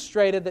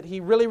demonstrated that he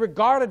really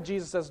regarded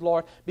Jesus as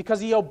Lord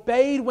because he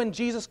obeyed when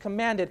Jesus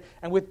commanded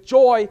and with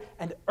joy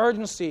and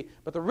urgency.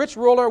 But the rich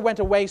ruler went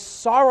away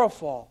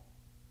sorrowful,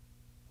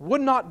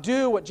 would not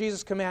do what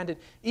Jesus commanded,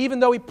 even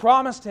though he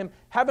promised him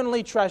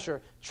heavenly treasure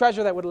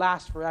that would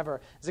last forever.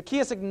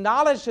 Zacchaeus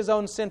acknowledged his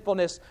own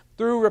sinfulness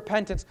through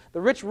repentance.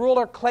 The rich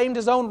ruler claimed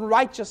his own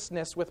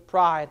righteousness with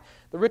pride.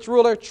 The rich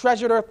ruler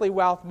treasured earthly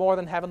wealth more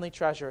than heavenly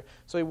treasure,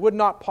 so he would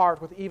not part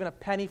with even a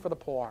penny for the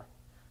poor.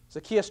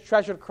 Zacchaeus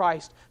treasured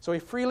Christ, so he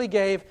freely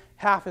gave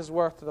half his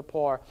worth to the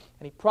poor,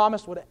 and he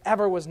promised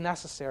whatever was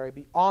necessary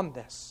beyond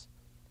this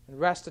in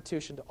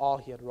restitution to all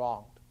he had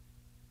wronged.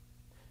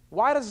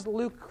 Why does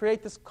Luke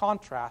create this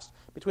contrast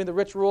between the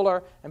rich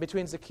ruler and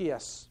between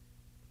Zacchaeus?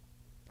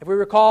 If we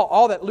recall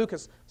all that Luke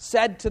has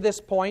said to this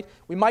point,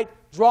 we might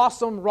draw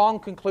some wrong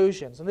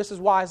conclusions. And this is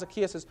why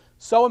Zacchaeus is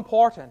so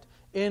important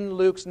in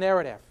Luke's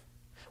narrative.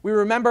 We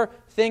remember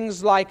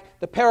things like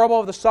the parable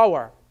of the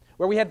sower,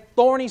 where we had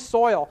thorny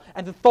soil,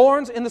 and the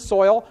thorns in the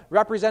soil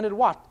represented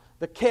what?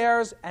 The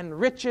cares and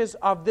riches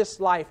of this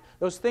life,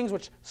 those things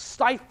which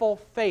stifle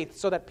faith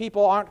so that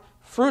people aren't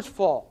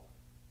fruitful.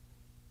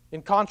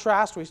 In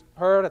contrast, we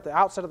heard at the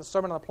outset of the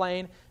Sermon on the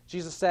Plain,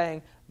 Jesus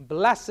saying,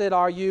 "Blessed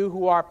are you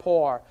who are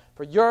poor,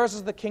 for yours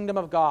is the kingdom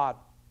of God."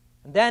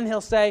 And then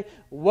he'll say,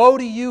 "Woe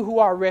to you who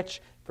are rich,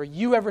 for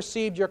you have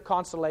received your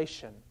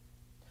consolation."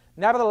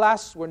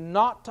 Nevertheless, we're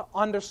not to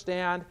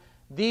understand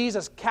these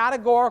as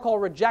categorical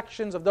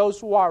rejections of those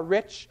who are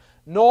rich,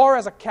 nor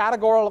as a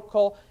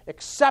categorical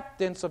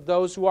acceptance of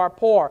those who are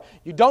poor.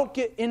 You don't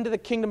get into the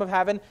kingdom of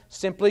heaven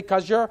simply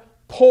because you're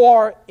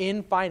poor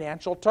in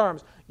financial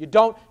terms. You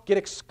don't get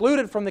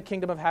excluded from the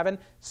kingdom of heaven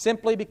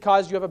simply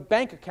because you have a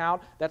bank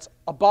account that's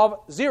above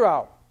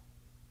zero.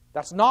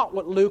 That's not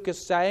what Luke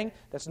is saying.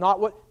 That's not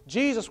what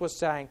Jesus was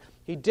saying.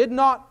 He did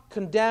not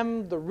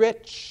condemn the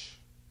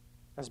rich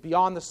as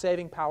beyond the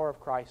saving power of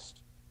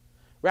Christ.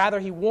 Rather,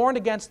 he warned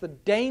against the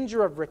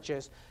danger of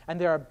riches and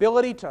their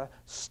ability to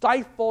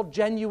stifle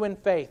genuine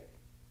faith.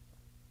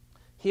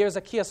 Here,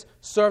 Zacchaeus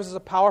serves as a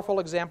powerful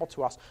example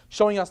to us,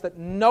 showing us that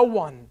no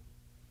one,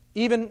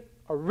 even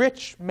a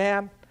rich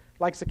man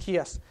like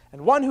Zacchaeus,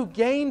 and one who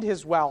gained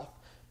his wealth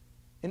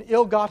in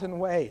ill-gotten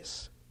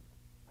ways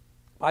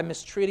by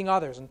mistreating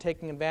others and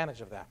taking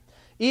advantage of them,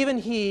 even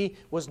he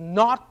was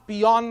not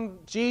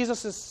beyond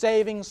Jesus'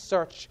 saving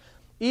search.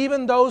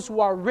 Even those who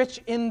are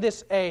rich in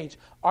this age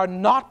are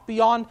not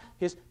beyond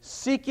his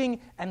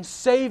seeking and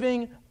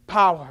saving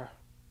power.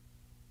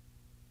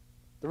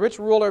 The rich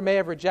ruler may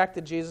have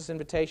rejected Jesus'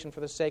 invitation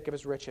for the sake of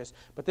his riches,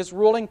 but this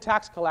ruling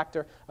tax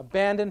collector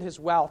abandoned his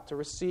wealth to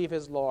receive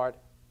his Lord.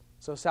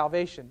 So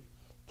salvation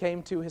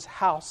came to his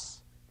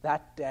house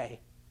that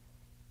day.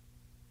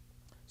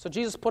 So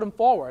Jesus put him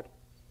forward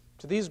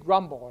to these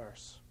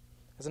grumblers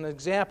as an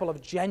example of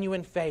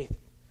genuine faith,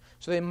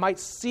 so they might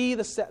see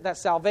that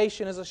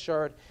salvation is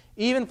assured,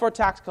 even for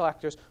tax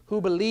collectors who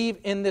believe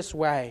in this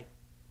way.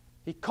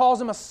 He calls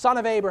him a son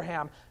of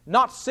Abraham,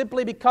 not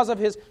simply because of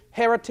his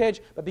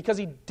heritage, but because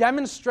he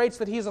demonstrates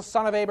that he's a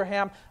son of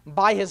Abraham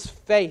by his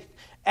faith,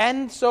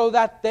 and so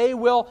that they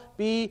will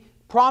be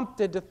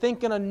prompted to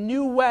think in a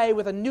new way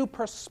with a new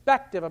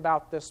perspective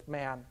about this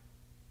man.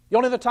 The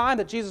only other time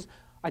that Jesus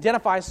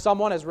identifies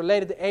someone as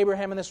related to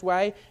Abraham in this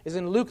way is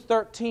in Luke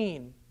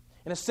 13,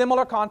 in a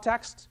similar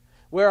context,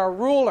 where a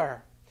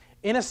ruler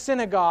in a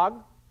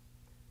synagogue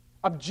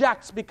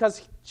objects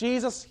because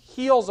Jesus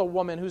heals a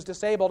woman who's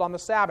disabled on the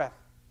Sabbath.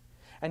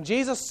 And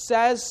Jesus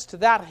says to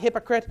that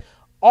hypocrite,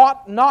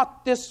 "Ought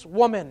not this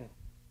woman,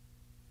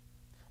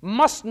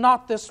 must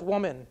not this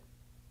woman,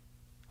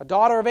 a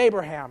daughter of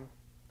Abraham,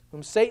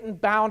 whom Satan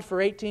bound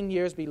for 18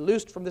 years, be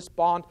loosed from this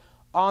bond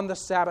on the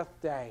Sabbath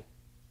day?"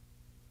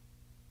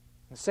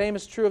 The same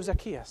is true of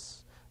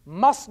Zacchaeus.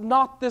 Must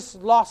not this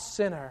lost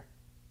sinner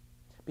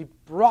be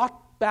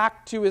brought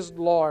back to his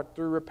Lord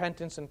through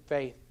repentance and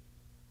faith?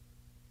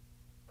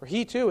 For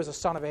he too is a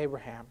son of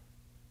Abraham.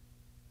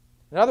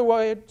 In other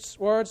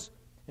words,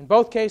 in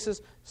both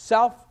cases,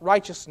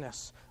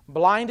 self-righteousness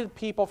blinded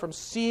people from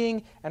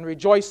seeing and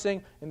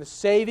rejoicing in the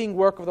saving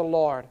work of the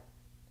Lord.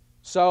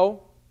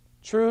 So,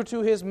 true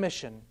to his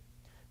mission,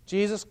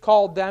 Jesus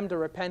called them to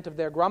repent of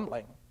their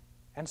grumbling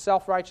and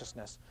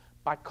self-righteousness,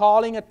 by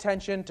calling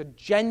attention to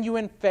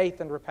genuine faith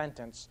and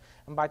repentance,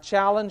 and by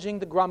challenging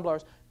the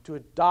grumblers to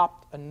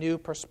adopt a new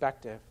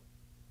perspective.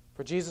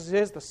 For Jesus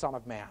is the Son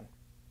of Man, and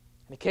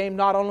He came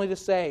not only to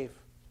save,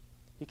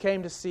 He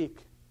came to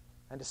seek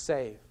and to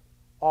save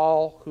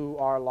all who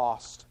are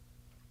lost.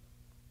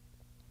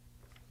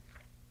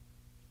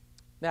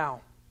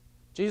 Now,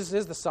 Jesus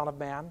is the Son of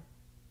Man, and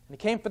He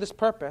came for this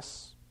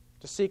purpose,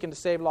 to seek and to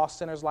save lost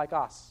sinners like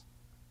us.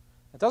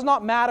 It does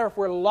not matter if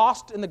we're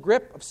lost in the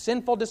grip of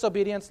sinful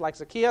disobedience like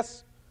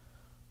Zacchaeus,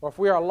 or if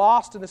we are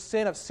lost in the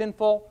sin of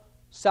sinful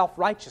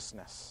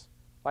self-righteousness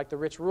like the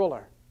rich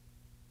ruler.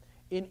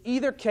 In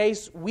either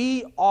case,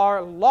 we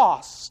are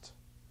lost.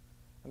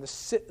 And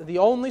the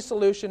only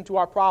solution to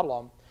our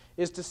problem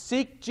is to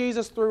seek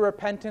Jesus through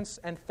repentance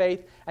and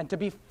faith and to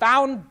be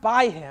found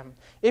by Him.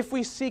 If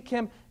we seek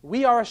Him,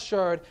 we are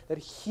assured that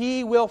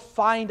He will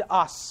find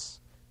us,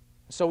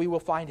 so we will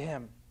find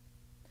Him.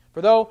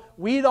 For though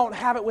we don't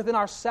have it within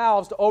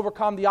ourselves to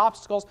overcome the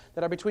obstacles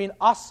that are between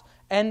us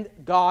and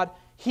God,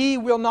 He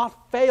will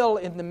not fail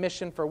in the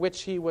mission for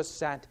which He was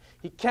sent.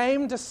 He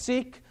came to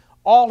seek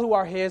all who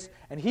are His,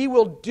 and He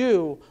will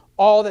do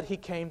all that He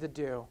came to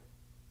do.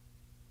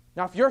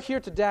 Now, if you're here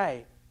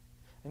today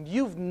and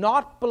you've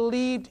not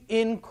believed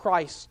in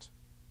Christ,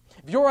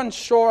 if you're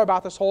unsure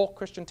about this whole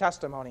Christian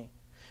testimony,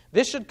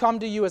 this should come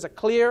to you as a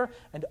clear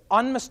and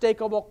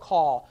unmistakable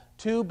call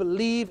to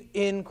believe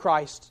in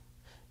Christ.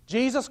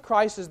 Jesus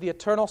Christ is the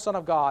eternal Son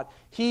of God.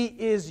 He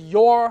is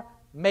your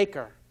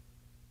Maker.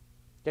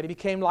 Yet He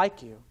became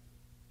like you,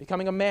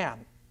 becoming a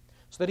man,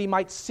 so that He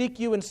might seek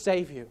you and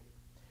save you.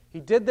 He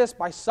did this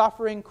by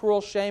suffering cruel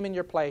shame in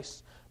your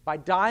place, by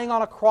dying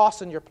on a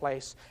cross in your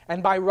place,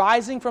 and by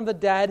rising from the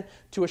dead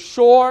to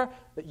assure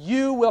that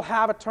you will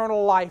have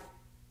eternal life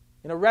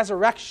in a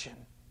resurrection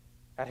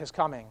at His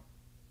coming.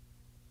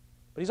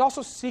 But He's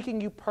also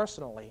seeking you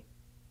personally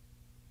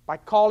by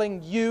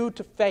calling you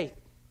to faith.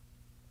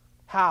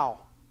 How?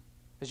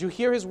 As you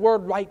hear His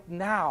word right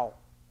now,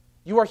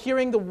 you are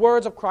hearing the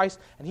words of Christ,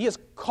 and He is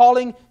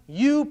calling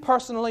you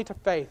personally to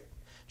faith.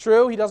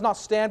 True, He does not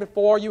stand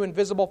before you in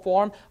visible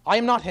form. I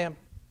am not Him.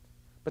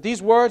 But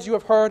these words you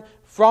have heard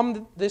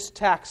from this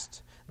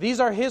text, these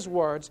are His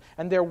words,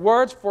 and they're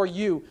words for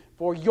you.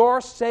 For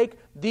your sake,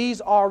 these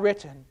are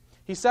written.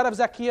 He said of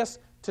Zacchaeus,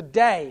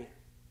 today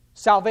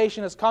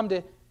salvation has come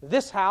to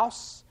this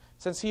house,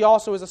 since he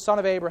also is a son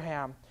of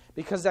Abraham.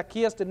 Because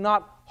Zacchaeus did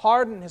not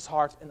harden his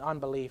heart in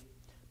unbelief,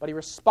 but he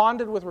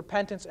responded with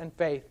repentance and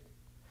faith.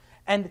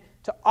 And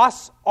to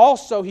us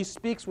also He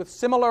speaks with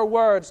similar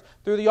words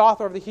through the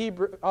author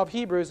of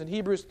Hebrews in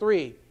Hebrews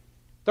 3,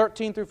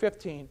 13 through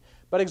 15.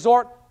 But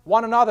exhort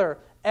one another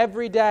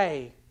every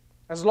day,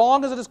 as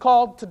long as it is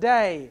called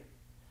today,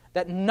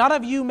 that none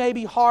of you may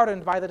be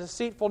hardened by the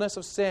deceitfulness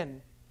of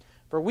sin.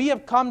 For we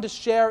have come to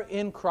share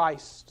in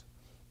Christ,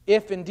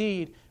 if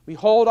indeed we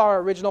hold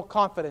our original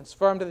confidence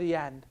firm to the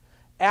end.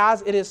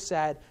 As it is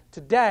said,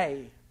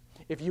 today,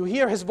 if you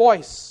hear His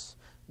voice,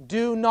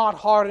 do not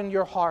harden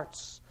your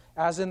hearts,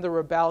 as in the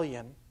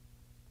rebellion.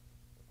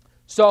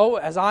 So,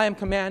 as I am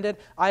commanded,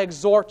 I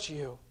exhort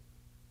you.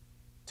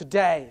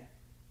 Today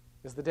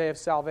is the day of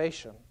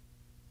salvation.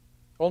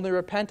 Only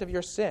repent of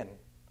your sin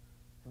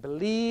and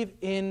believe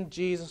in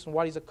Jesus and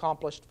what He's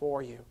accomplished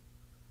for you.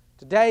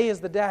 Today is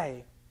the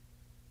day.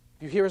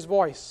 If you hear His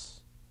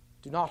voice,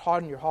 do not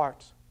harden your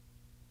heart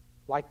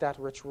like that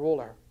rich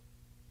ruler,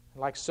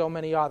 and like so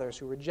many others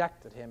who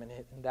rejected Him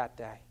in that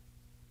day.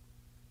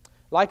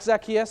 Like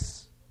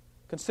Zacchaeus,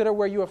 consider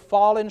where you have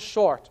fallen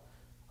short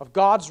of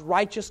God's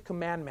righteous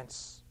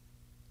commandments.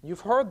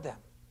 You've heard them.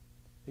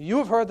 You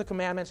have heard the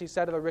commandments He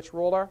said to the rich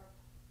ruler.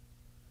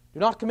 Do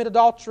not commit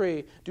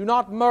adultery. Do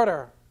not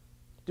murder.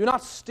 Do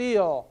not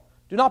steal.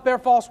 Do not bear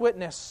false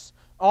witness.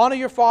 Honor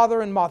your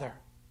father and mother.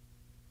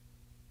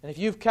 And if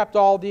you've kept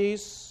all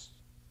these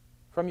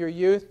from your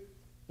youth,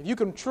 if you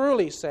can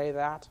truly say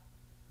that,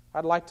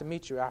 I'd like to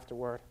meet you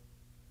afterward.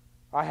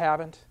 I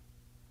haven't.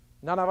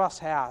 None of us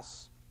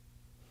has.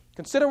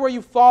 Consider where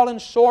you've fallen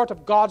short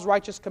of God's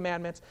righteous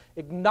commandments.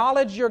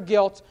 Acknowledge your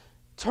guilt.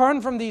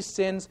 Turn from these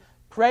sins.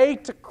 Pray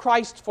to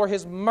Christ for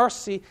His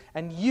mercy,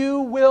 and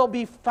you will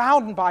be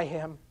found by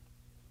Him.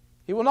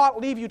 He will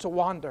not leave you to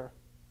wander.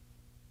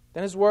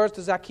 Then His words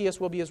to Zacchaeus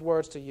will be His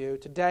words to you.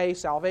 Today,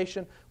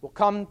 salvation will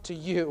come to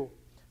you,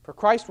 for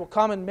Christ will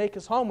come and make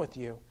His home with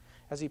you,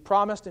 as He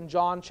promised in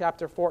John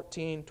chapter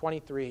 14,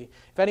 23.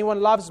 If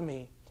anyone loves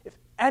me,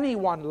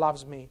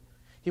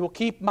 he will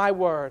keep my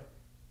word,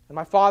 and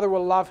my Father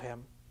will love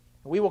him,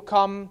 and we will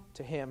come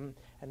to him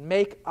and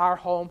make our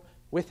home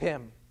with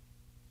him.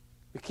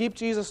 We keep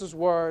Jesus'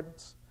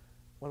 words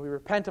when we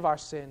repent of our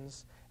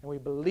sins and we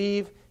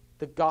believe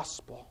the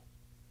gospel,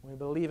 when we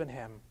believe in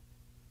Him.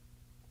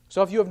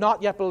 So if you have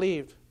not yet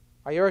believed,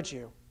 I urge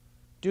you,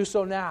 do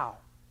so now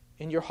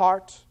in your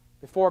heart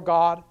before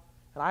God,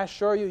 and I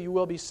assure you, you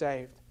will be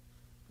saved.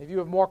 If you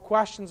have more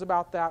questions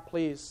about that,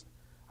 please,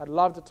 I'd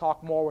love to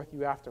talk more with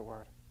you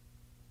afterward.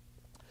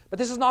 But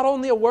this is not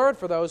only a word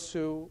for those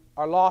who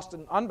are lost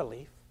in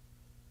unbelief.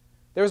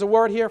 There is a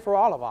word here for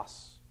all of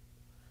us.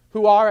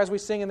 who are, as we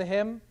sing in the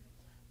hymn,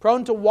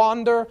 prone to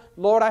wander,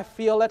 Lord, I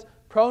feel it,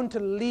 prone to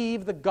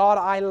leave the God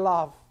I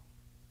love.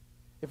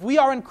 If we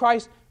are in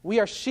Christ, we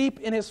are sheep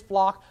in His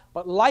flock,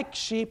 but like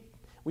sheep,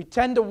 we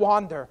tend to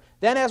wander.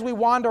 Then as we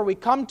wander, we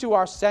come to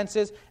our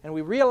senses, and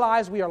we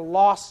realize we are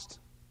lost.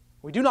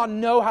 We do not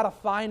know how to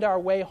find our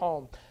way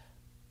home.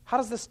 How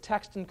does this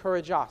text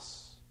encourage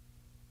us?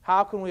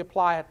 How can we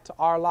apply it to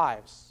our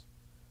lives?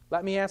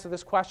 Let me answer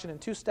this question in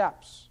 2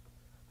 steps.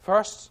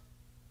 First,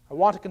 I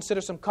want to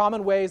consider some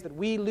common ways that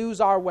we lose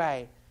our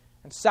way.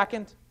 And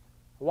second,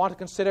 I want to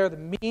consider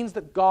the means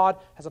that God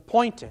has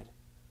appointed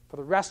for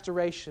the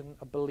restoration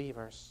of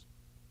believers.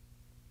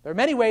 There are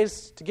many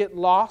ways to get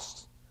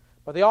lost,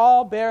 but they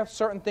all bear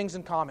certain things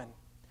in common.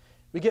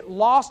 We get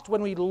lost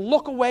when we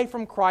look away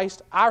from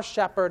Christ, our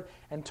shepherd,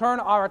 and turn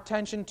our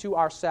attention to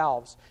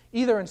ourselves,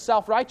 either in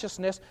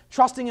self-righteousness,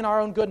 trusting in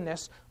our own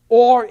goodness,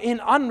 or in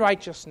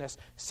unrighteousness,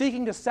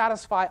 seeking to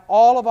satisfy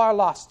all of our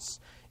lusts.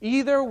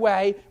 Either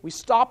way, we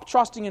stop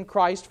trusting in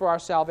Christ for our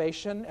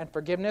salvation and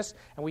forgiveness,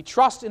 and we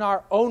trust in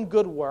our own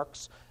good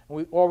works,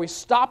 or we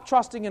stop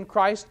trusting in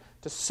Christ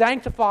to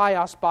sanctify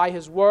us by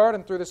His Word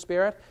and through the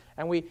Spirit,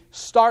 and we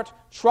start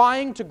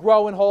trying to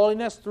grow in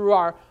holiness through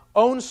our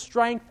own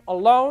strength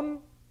alone,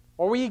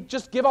 or we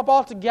just give up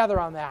altogether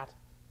on that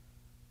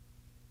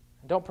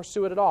and don't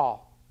pursue it at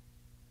all.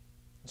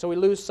 And so we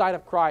lose sight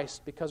of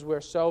Christ because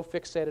we're so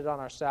fixated on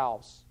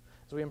ourselves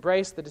as we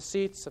embrace the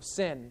deceits of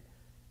sin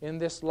in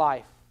this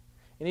life.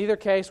 In either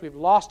case, we've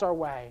lost our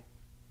way.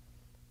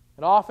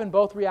 And often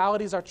both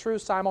realities are true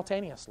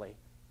simultaneously.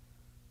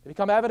 They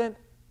become evident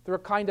through a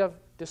kind of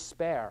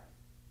despair.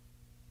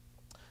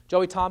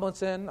 Joey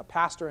Tomlinson, a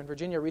pastor in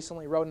Virginia,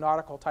 recently wrote an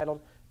article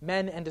titled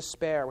Men and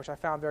Despair, which I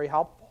found very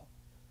helpful.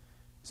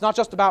 It's not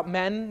just about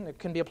men. It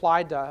can be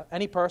applied to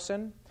any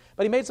person.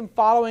 But he made some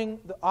following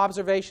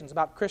observations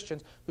about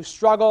Christians who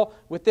struggle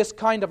with this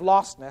kind of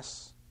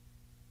lostness.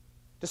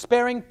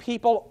 Despairing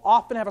people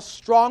often have a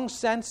strong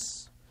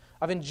sense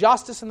of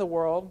injustice in the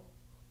world,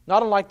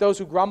 not unlike those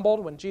who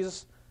grumbled when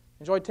Jesus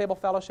enjoyed table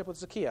fellowship with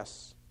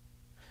Zacchaeus.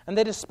 And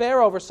they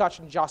despair over such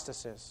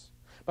injustices.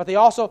 But they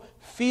also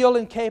feel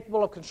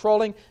incapable of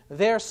controlling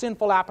their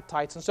sinful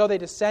appetites, and so they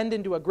descend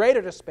into a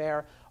greater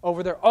despair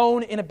over their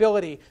own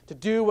inability to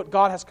do what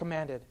God has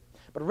commanded.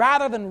 But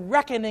rather than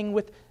reckoning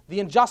with the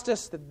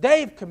injustice that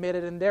they've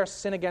committed in their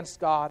sin against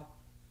God,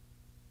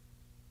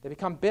 they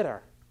become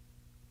bitter,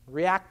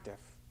 reactive.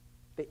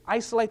 They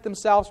isolate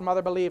themselves from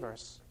other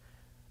believers.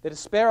 They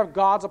despair of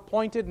God's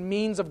appointed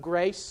means of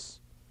grace,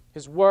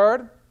 His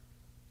Word,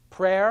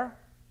 prayer,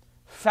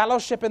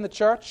 fellowship in the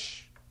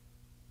church,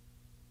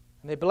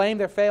 and they blame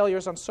their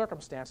failures on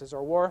circumstances,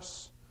 or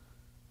worse,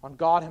 on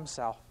God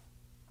Himself.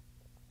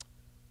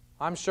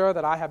 I'm sure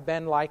that I have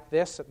been like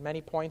this at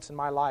many points in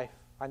my life.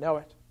 I know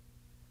it.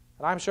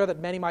 And I'm sure that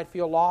many might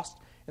feel lost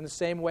in the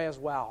same way as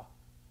well,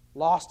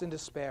 lost in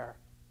despair.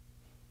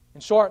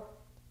 In short,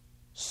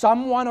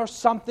 someone or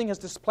something has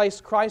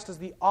displaced Christ as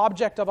the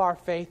object of our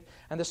faith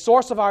and the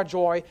source of our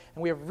joy,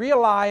 and we have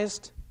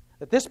realized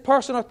that this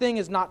person or thing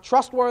is not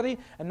trustworthy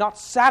and not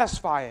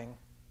satisfying.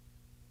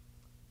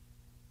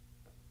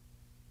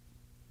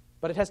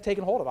 But it has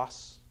taken hold of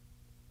us.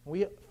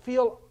 We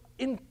feel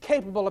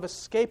incapable of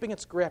escaping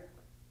its grip.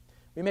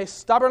 We may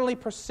stubbornly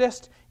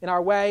persist in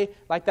our way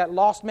like that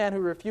lost man who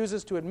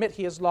refuses to admit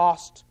he is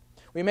lost.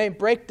 We may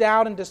break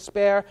down in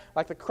despair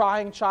like the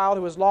crying child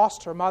who has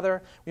lost her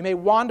mother. We may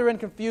wander in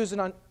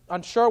confusion,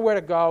 unsure where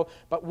to go.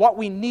 But what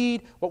we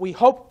need, what we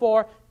hope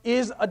for,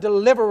 is a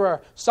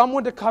deliverer,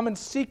 someone to come and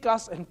seek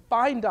us and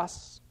find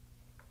us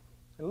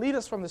and lead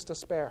us from this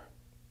despair.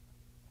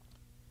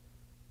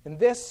 In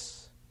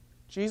this,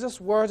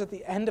 Jesus' words at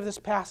the end of this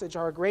passage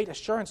are a great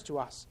assurance to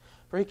us.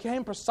 For He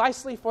came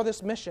precisely for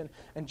this mission.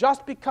 And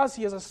just because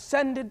He has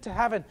ascended to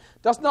heaven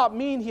does not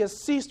mean He has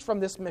ceased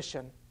from this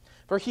mission.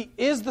 For He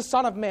is the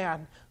Son of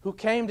Man who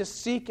came to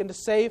seek and to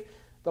save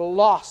the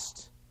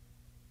lost.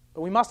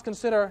 But we must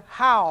consider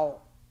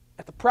how,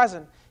 at the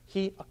present,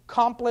 He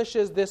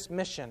accomplishes this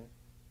mission.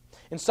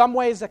 In some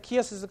ways,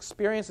 Zacchaeus'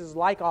 experience is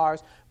like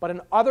ours, but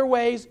in other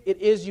ways, it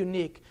is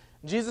unique.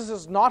 Jesus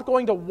is not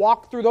going to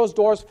walk through those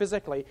doors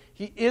physically.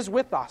 He is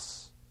with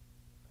us.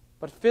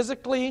 But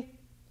physically,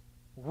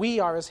 we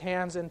are His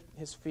hands and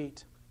His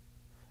feet.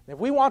 And if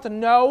we want to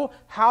know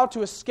how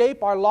to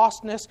escape our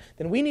lostness,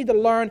 then we need to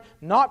learn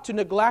not to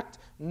neglect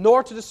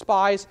nor to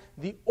despise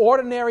the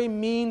ordinary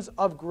means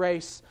of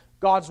grace,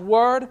 God's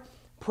Word,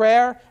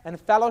 prayer, and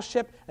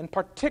fellowship, and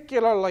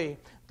particularly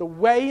the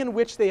way in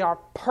which they are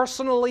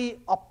personally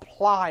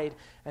applied.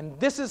 And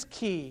this is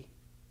key.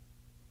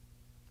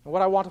 And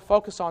what I want to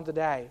focus on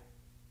today.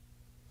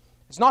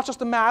 It's not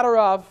just a matter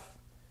of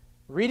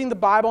reading the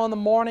Bible in the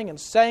morning and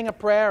saying a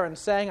prayer and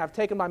saying, I've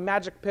taken my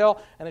magic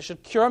pill and it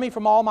should cure me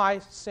from all my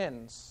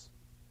sins.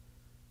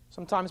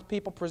 Sometimes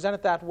people present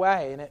it that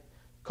way, and it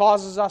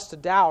causes us to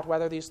doubt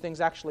whether these things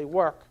actually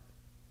work.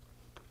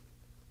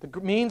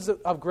 The means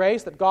of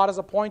grace that God has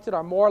appointed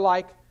are more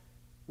like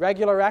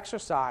regular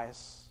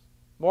exercise,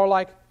 more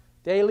like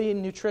daily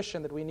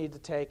nutrition that we need to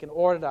take in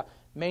order to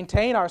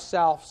maintain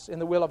ourselves in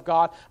the will of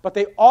God, but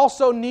they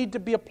also need to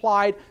be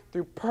applied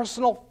through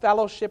personal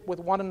fellowship with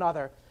one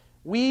another.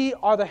 We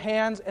are the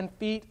hands and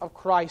feet of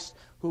Christ,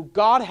 who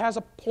God has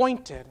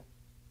appointed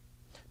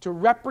to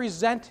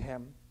represent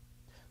Him,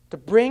 to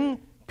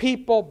bring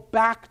people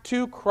back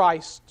to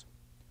Christ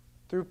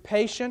through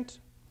patient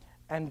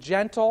and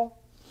gentle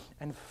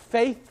and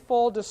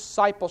faithful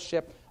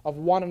discipleship of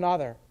one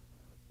another.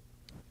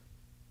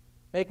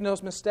 Make no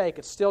mistake,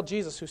 it's still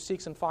Jesus who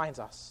seeks and finds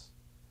us.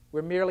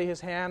 We're merely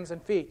His hands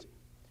and feet.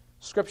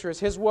 Scripture is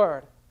His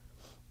word,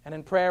 and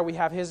in prayer we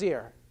have His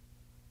ear.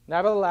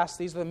 Nevertheless,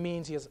 these are the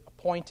means He has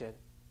appointed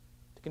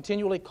to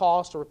continually call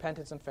us to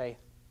repentance and faith.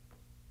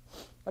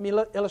 Let me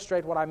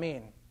illustrate what I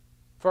mean.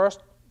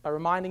 First, by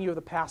reminding you of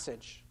the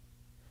passage.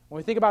 When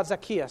we think about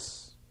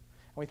Zacchaeus,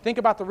 when we think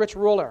about the rich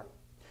ruler,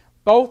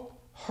 both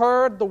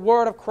heard the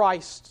word of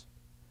Christ,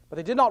 but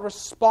they did not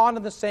respond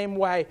in the same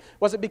way.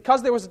 Was it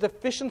because there was a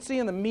deficiency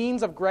in the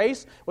means of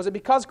grace? Was it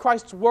because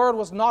Christ's word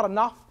was not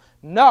enough?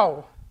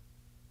 No.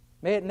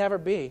 May it never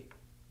be.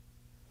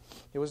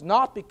 It was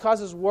not because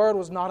His word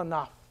was not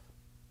enough.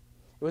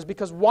 It was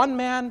because one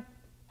man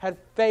had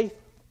faith,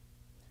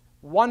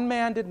 one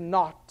man did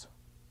not.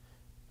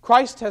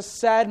 Christ has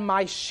said,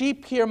 "My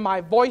sheep hear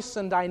my voice,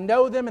 and I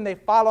know them, and they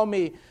follow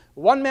me."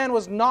 One man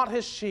was not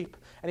His sheep,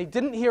 and he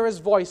didn't hear His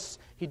voice.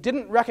 He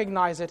didn't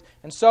recognize it.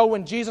 And so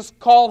when Jesus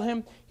called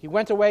him, he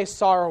went away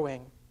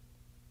sorrowing.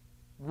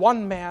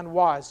 One man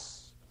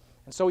was.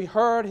 And so he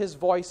heard His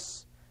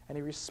voice, and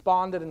he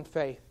responded in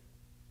faith.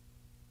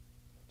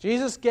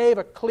 Jesus gave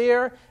a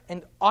clear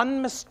and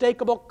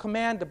unmistakable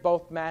command to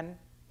both men.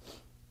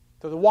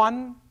 To the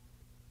one,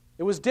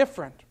 it was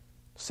different.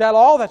 Sell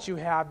all that you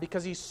have,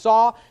 because he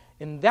saw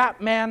in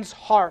that man's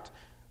heart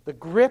the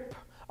grip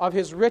of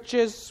his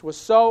riches was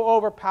so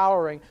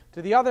overpowering.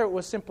 To the other, it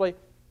was simply,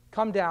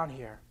 come down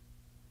here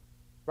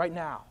right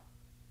now.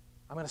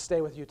 I'm going to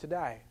stay with you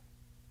today.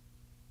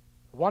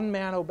 One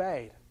man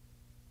obeyed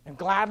and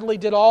gladly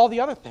did all the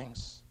other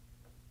things.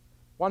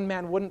 One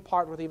man wouldn't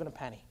part with even a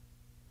penny.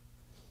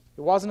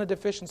 It wasn't a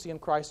deficiency in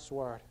Christ's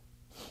word.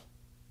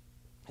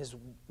 His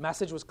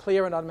message was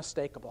clear and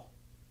unmistakable.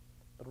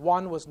 But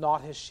one was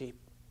not His sheep,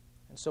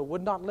 and so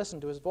would not listen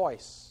to His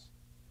voice.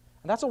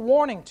 And that's a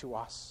warning to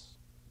us.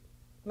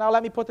 Now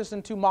let me put this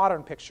in two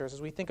modern pictures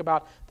as we think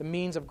about the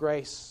means of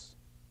grace.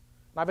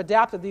 And I've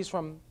adapted these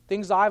from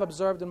things I've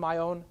observed in my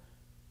own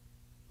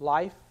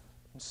life,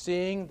 and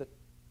seeing the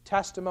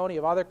testimony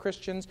of other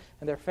Christians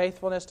and their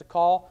faithfulness to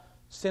call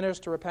sinners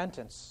to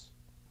repentance,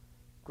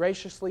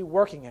 graciously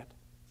working it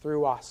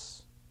through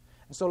us.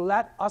 And so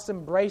let us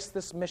embrace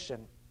this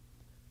mission.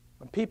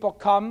 When people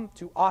come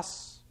to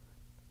us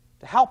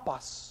to help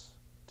us,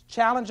 to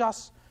challenge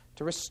us,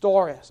 to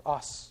restore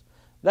us,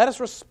 let us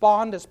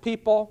respond as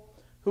people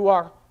who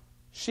are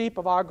sheep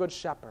of our good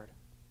shepherd,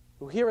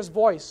 who hear His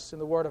voice in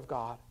the Word of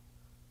God.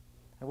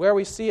 And where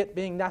we see it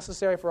being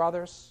necessary for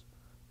others,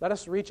 let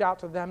us reach out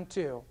to them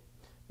too,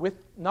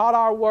 with not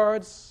our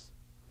words,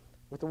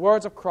 with the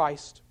words of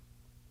Christ,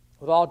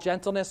 with all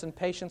gentleness and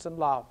patience and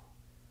love,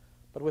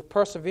 but with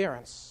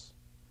perseverance,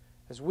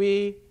 as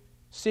we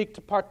seek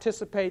to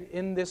participate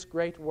in this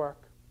great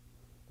work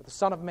that the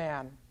Son of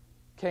Man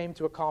came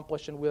to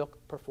accomplish and will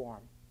perform,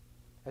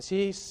 as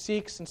He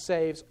seeks and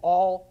saves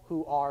all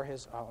who are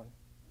His own.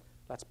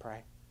 Let's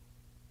pray.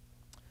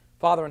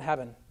 Father in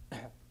heaven,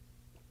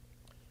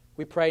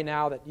 we pray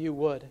now that You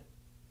would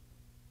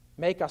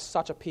make us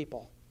such a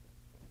people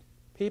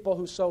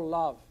who so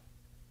love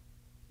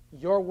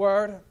Your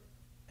word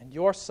and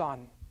Your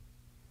Son,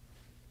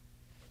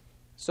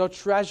 so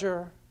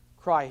treasure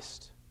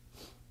Christ,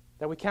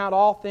 that we count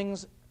all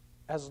things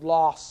as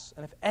loss.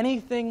 And if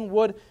anything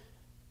would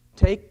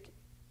take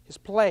His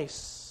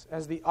place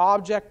as the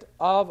object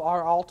of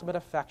our ultimate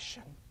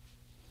affection,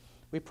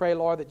 we pray,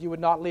 Lord, that You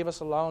would not leave us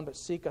alone, but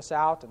seek us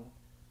out and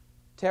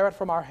tear it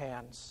from our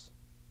hands,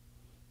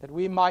 that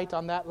we might,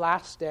 on that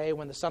last day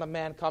when the Son of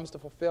Man comes to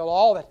fulfill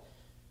all that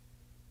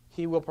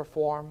He will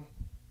perform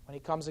when He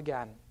comes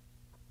again,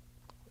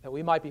 that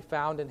we might be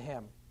found in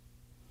Him,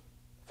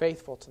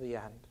 faithful to the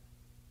end.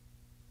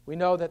 We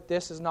know that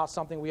this is not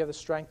something we have the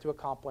strength to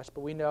accomplish,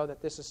 but we know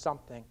that this is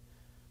something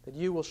that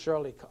You will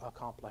surely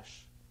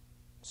accomplish.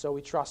 So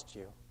we trust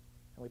You,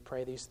 and we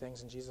pray these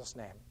things in Jesus'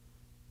 name.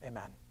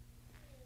 Amen.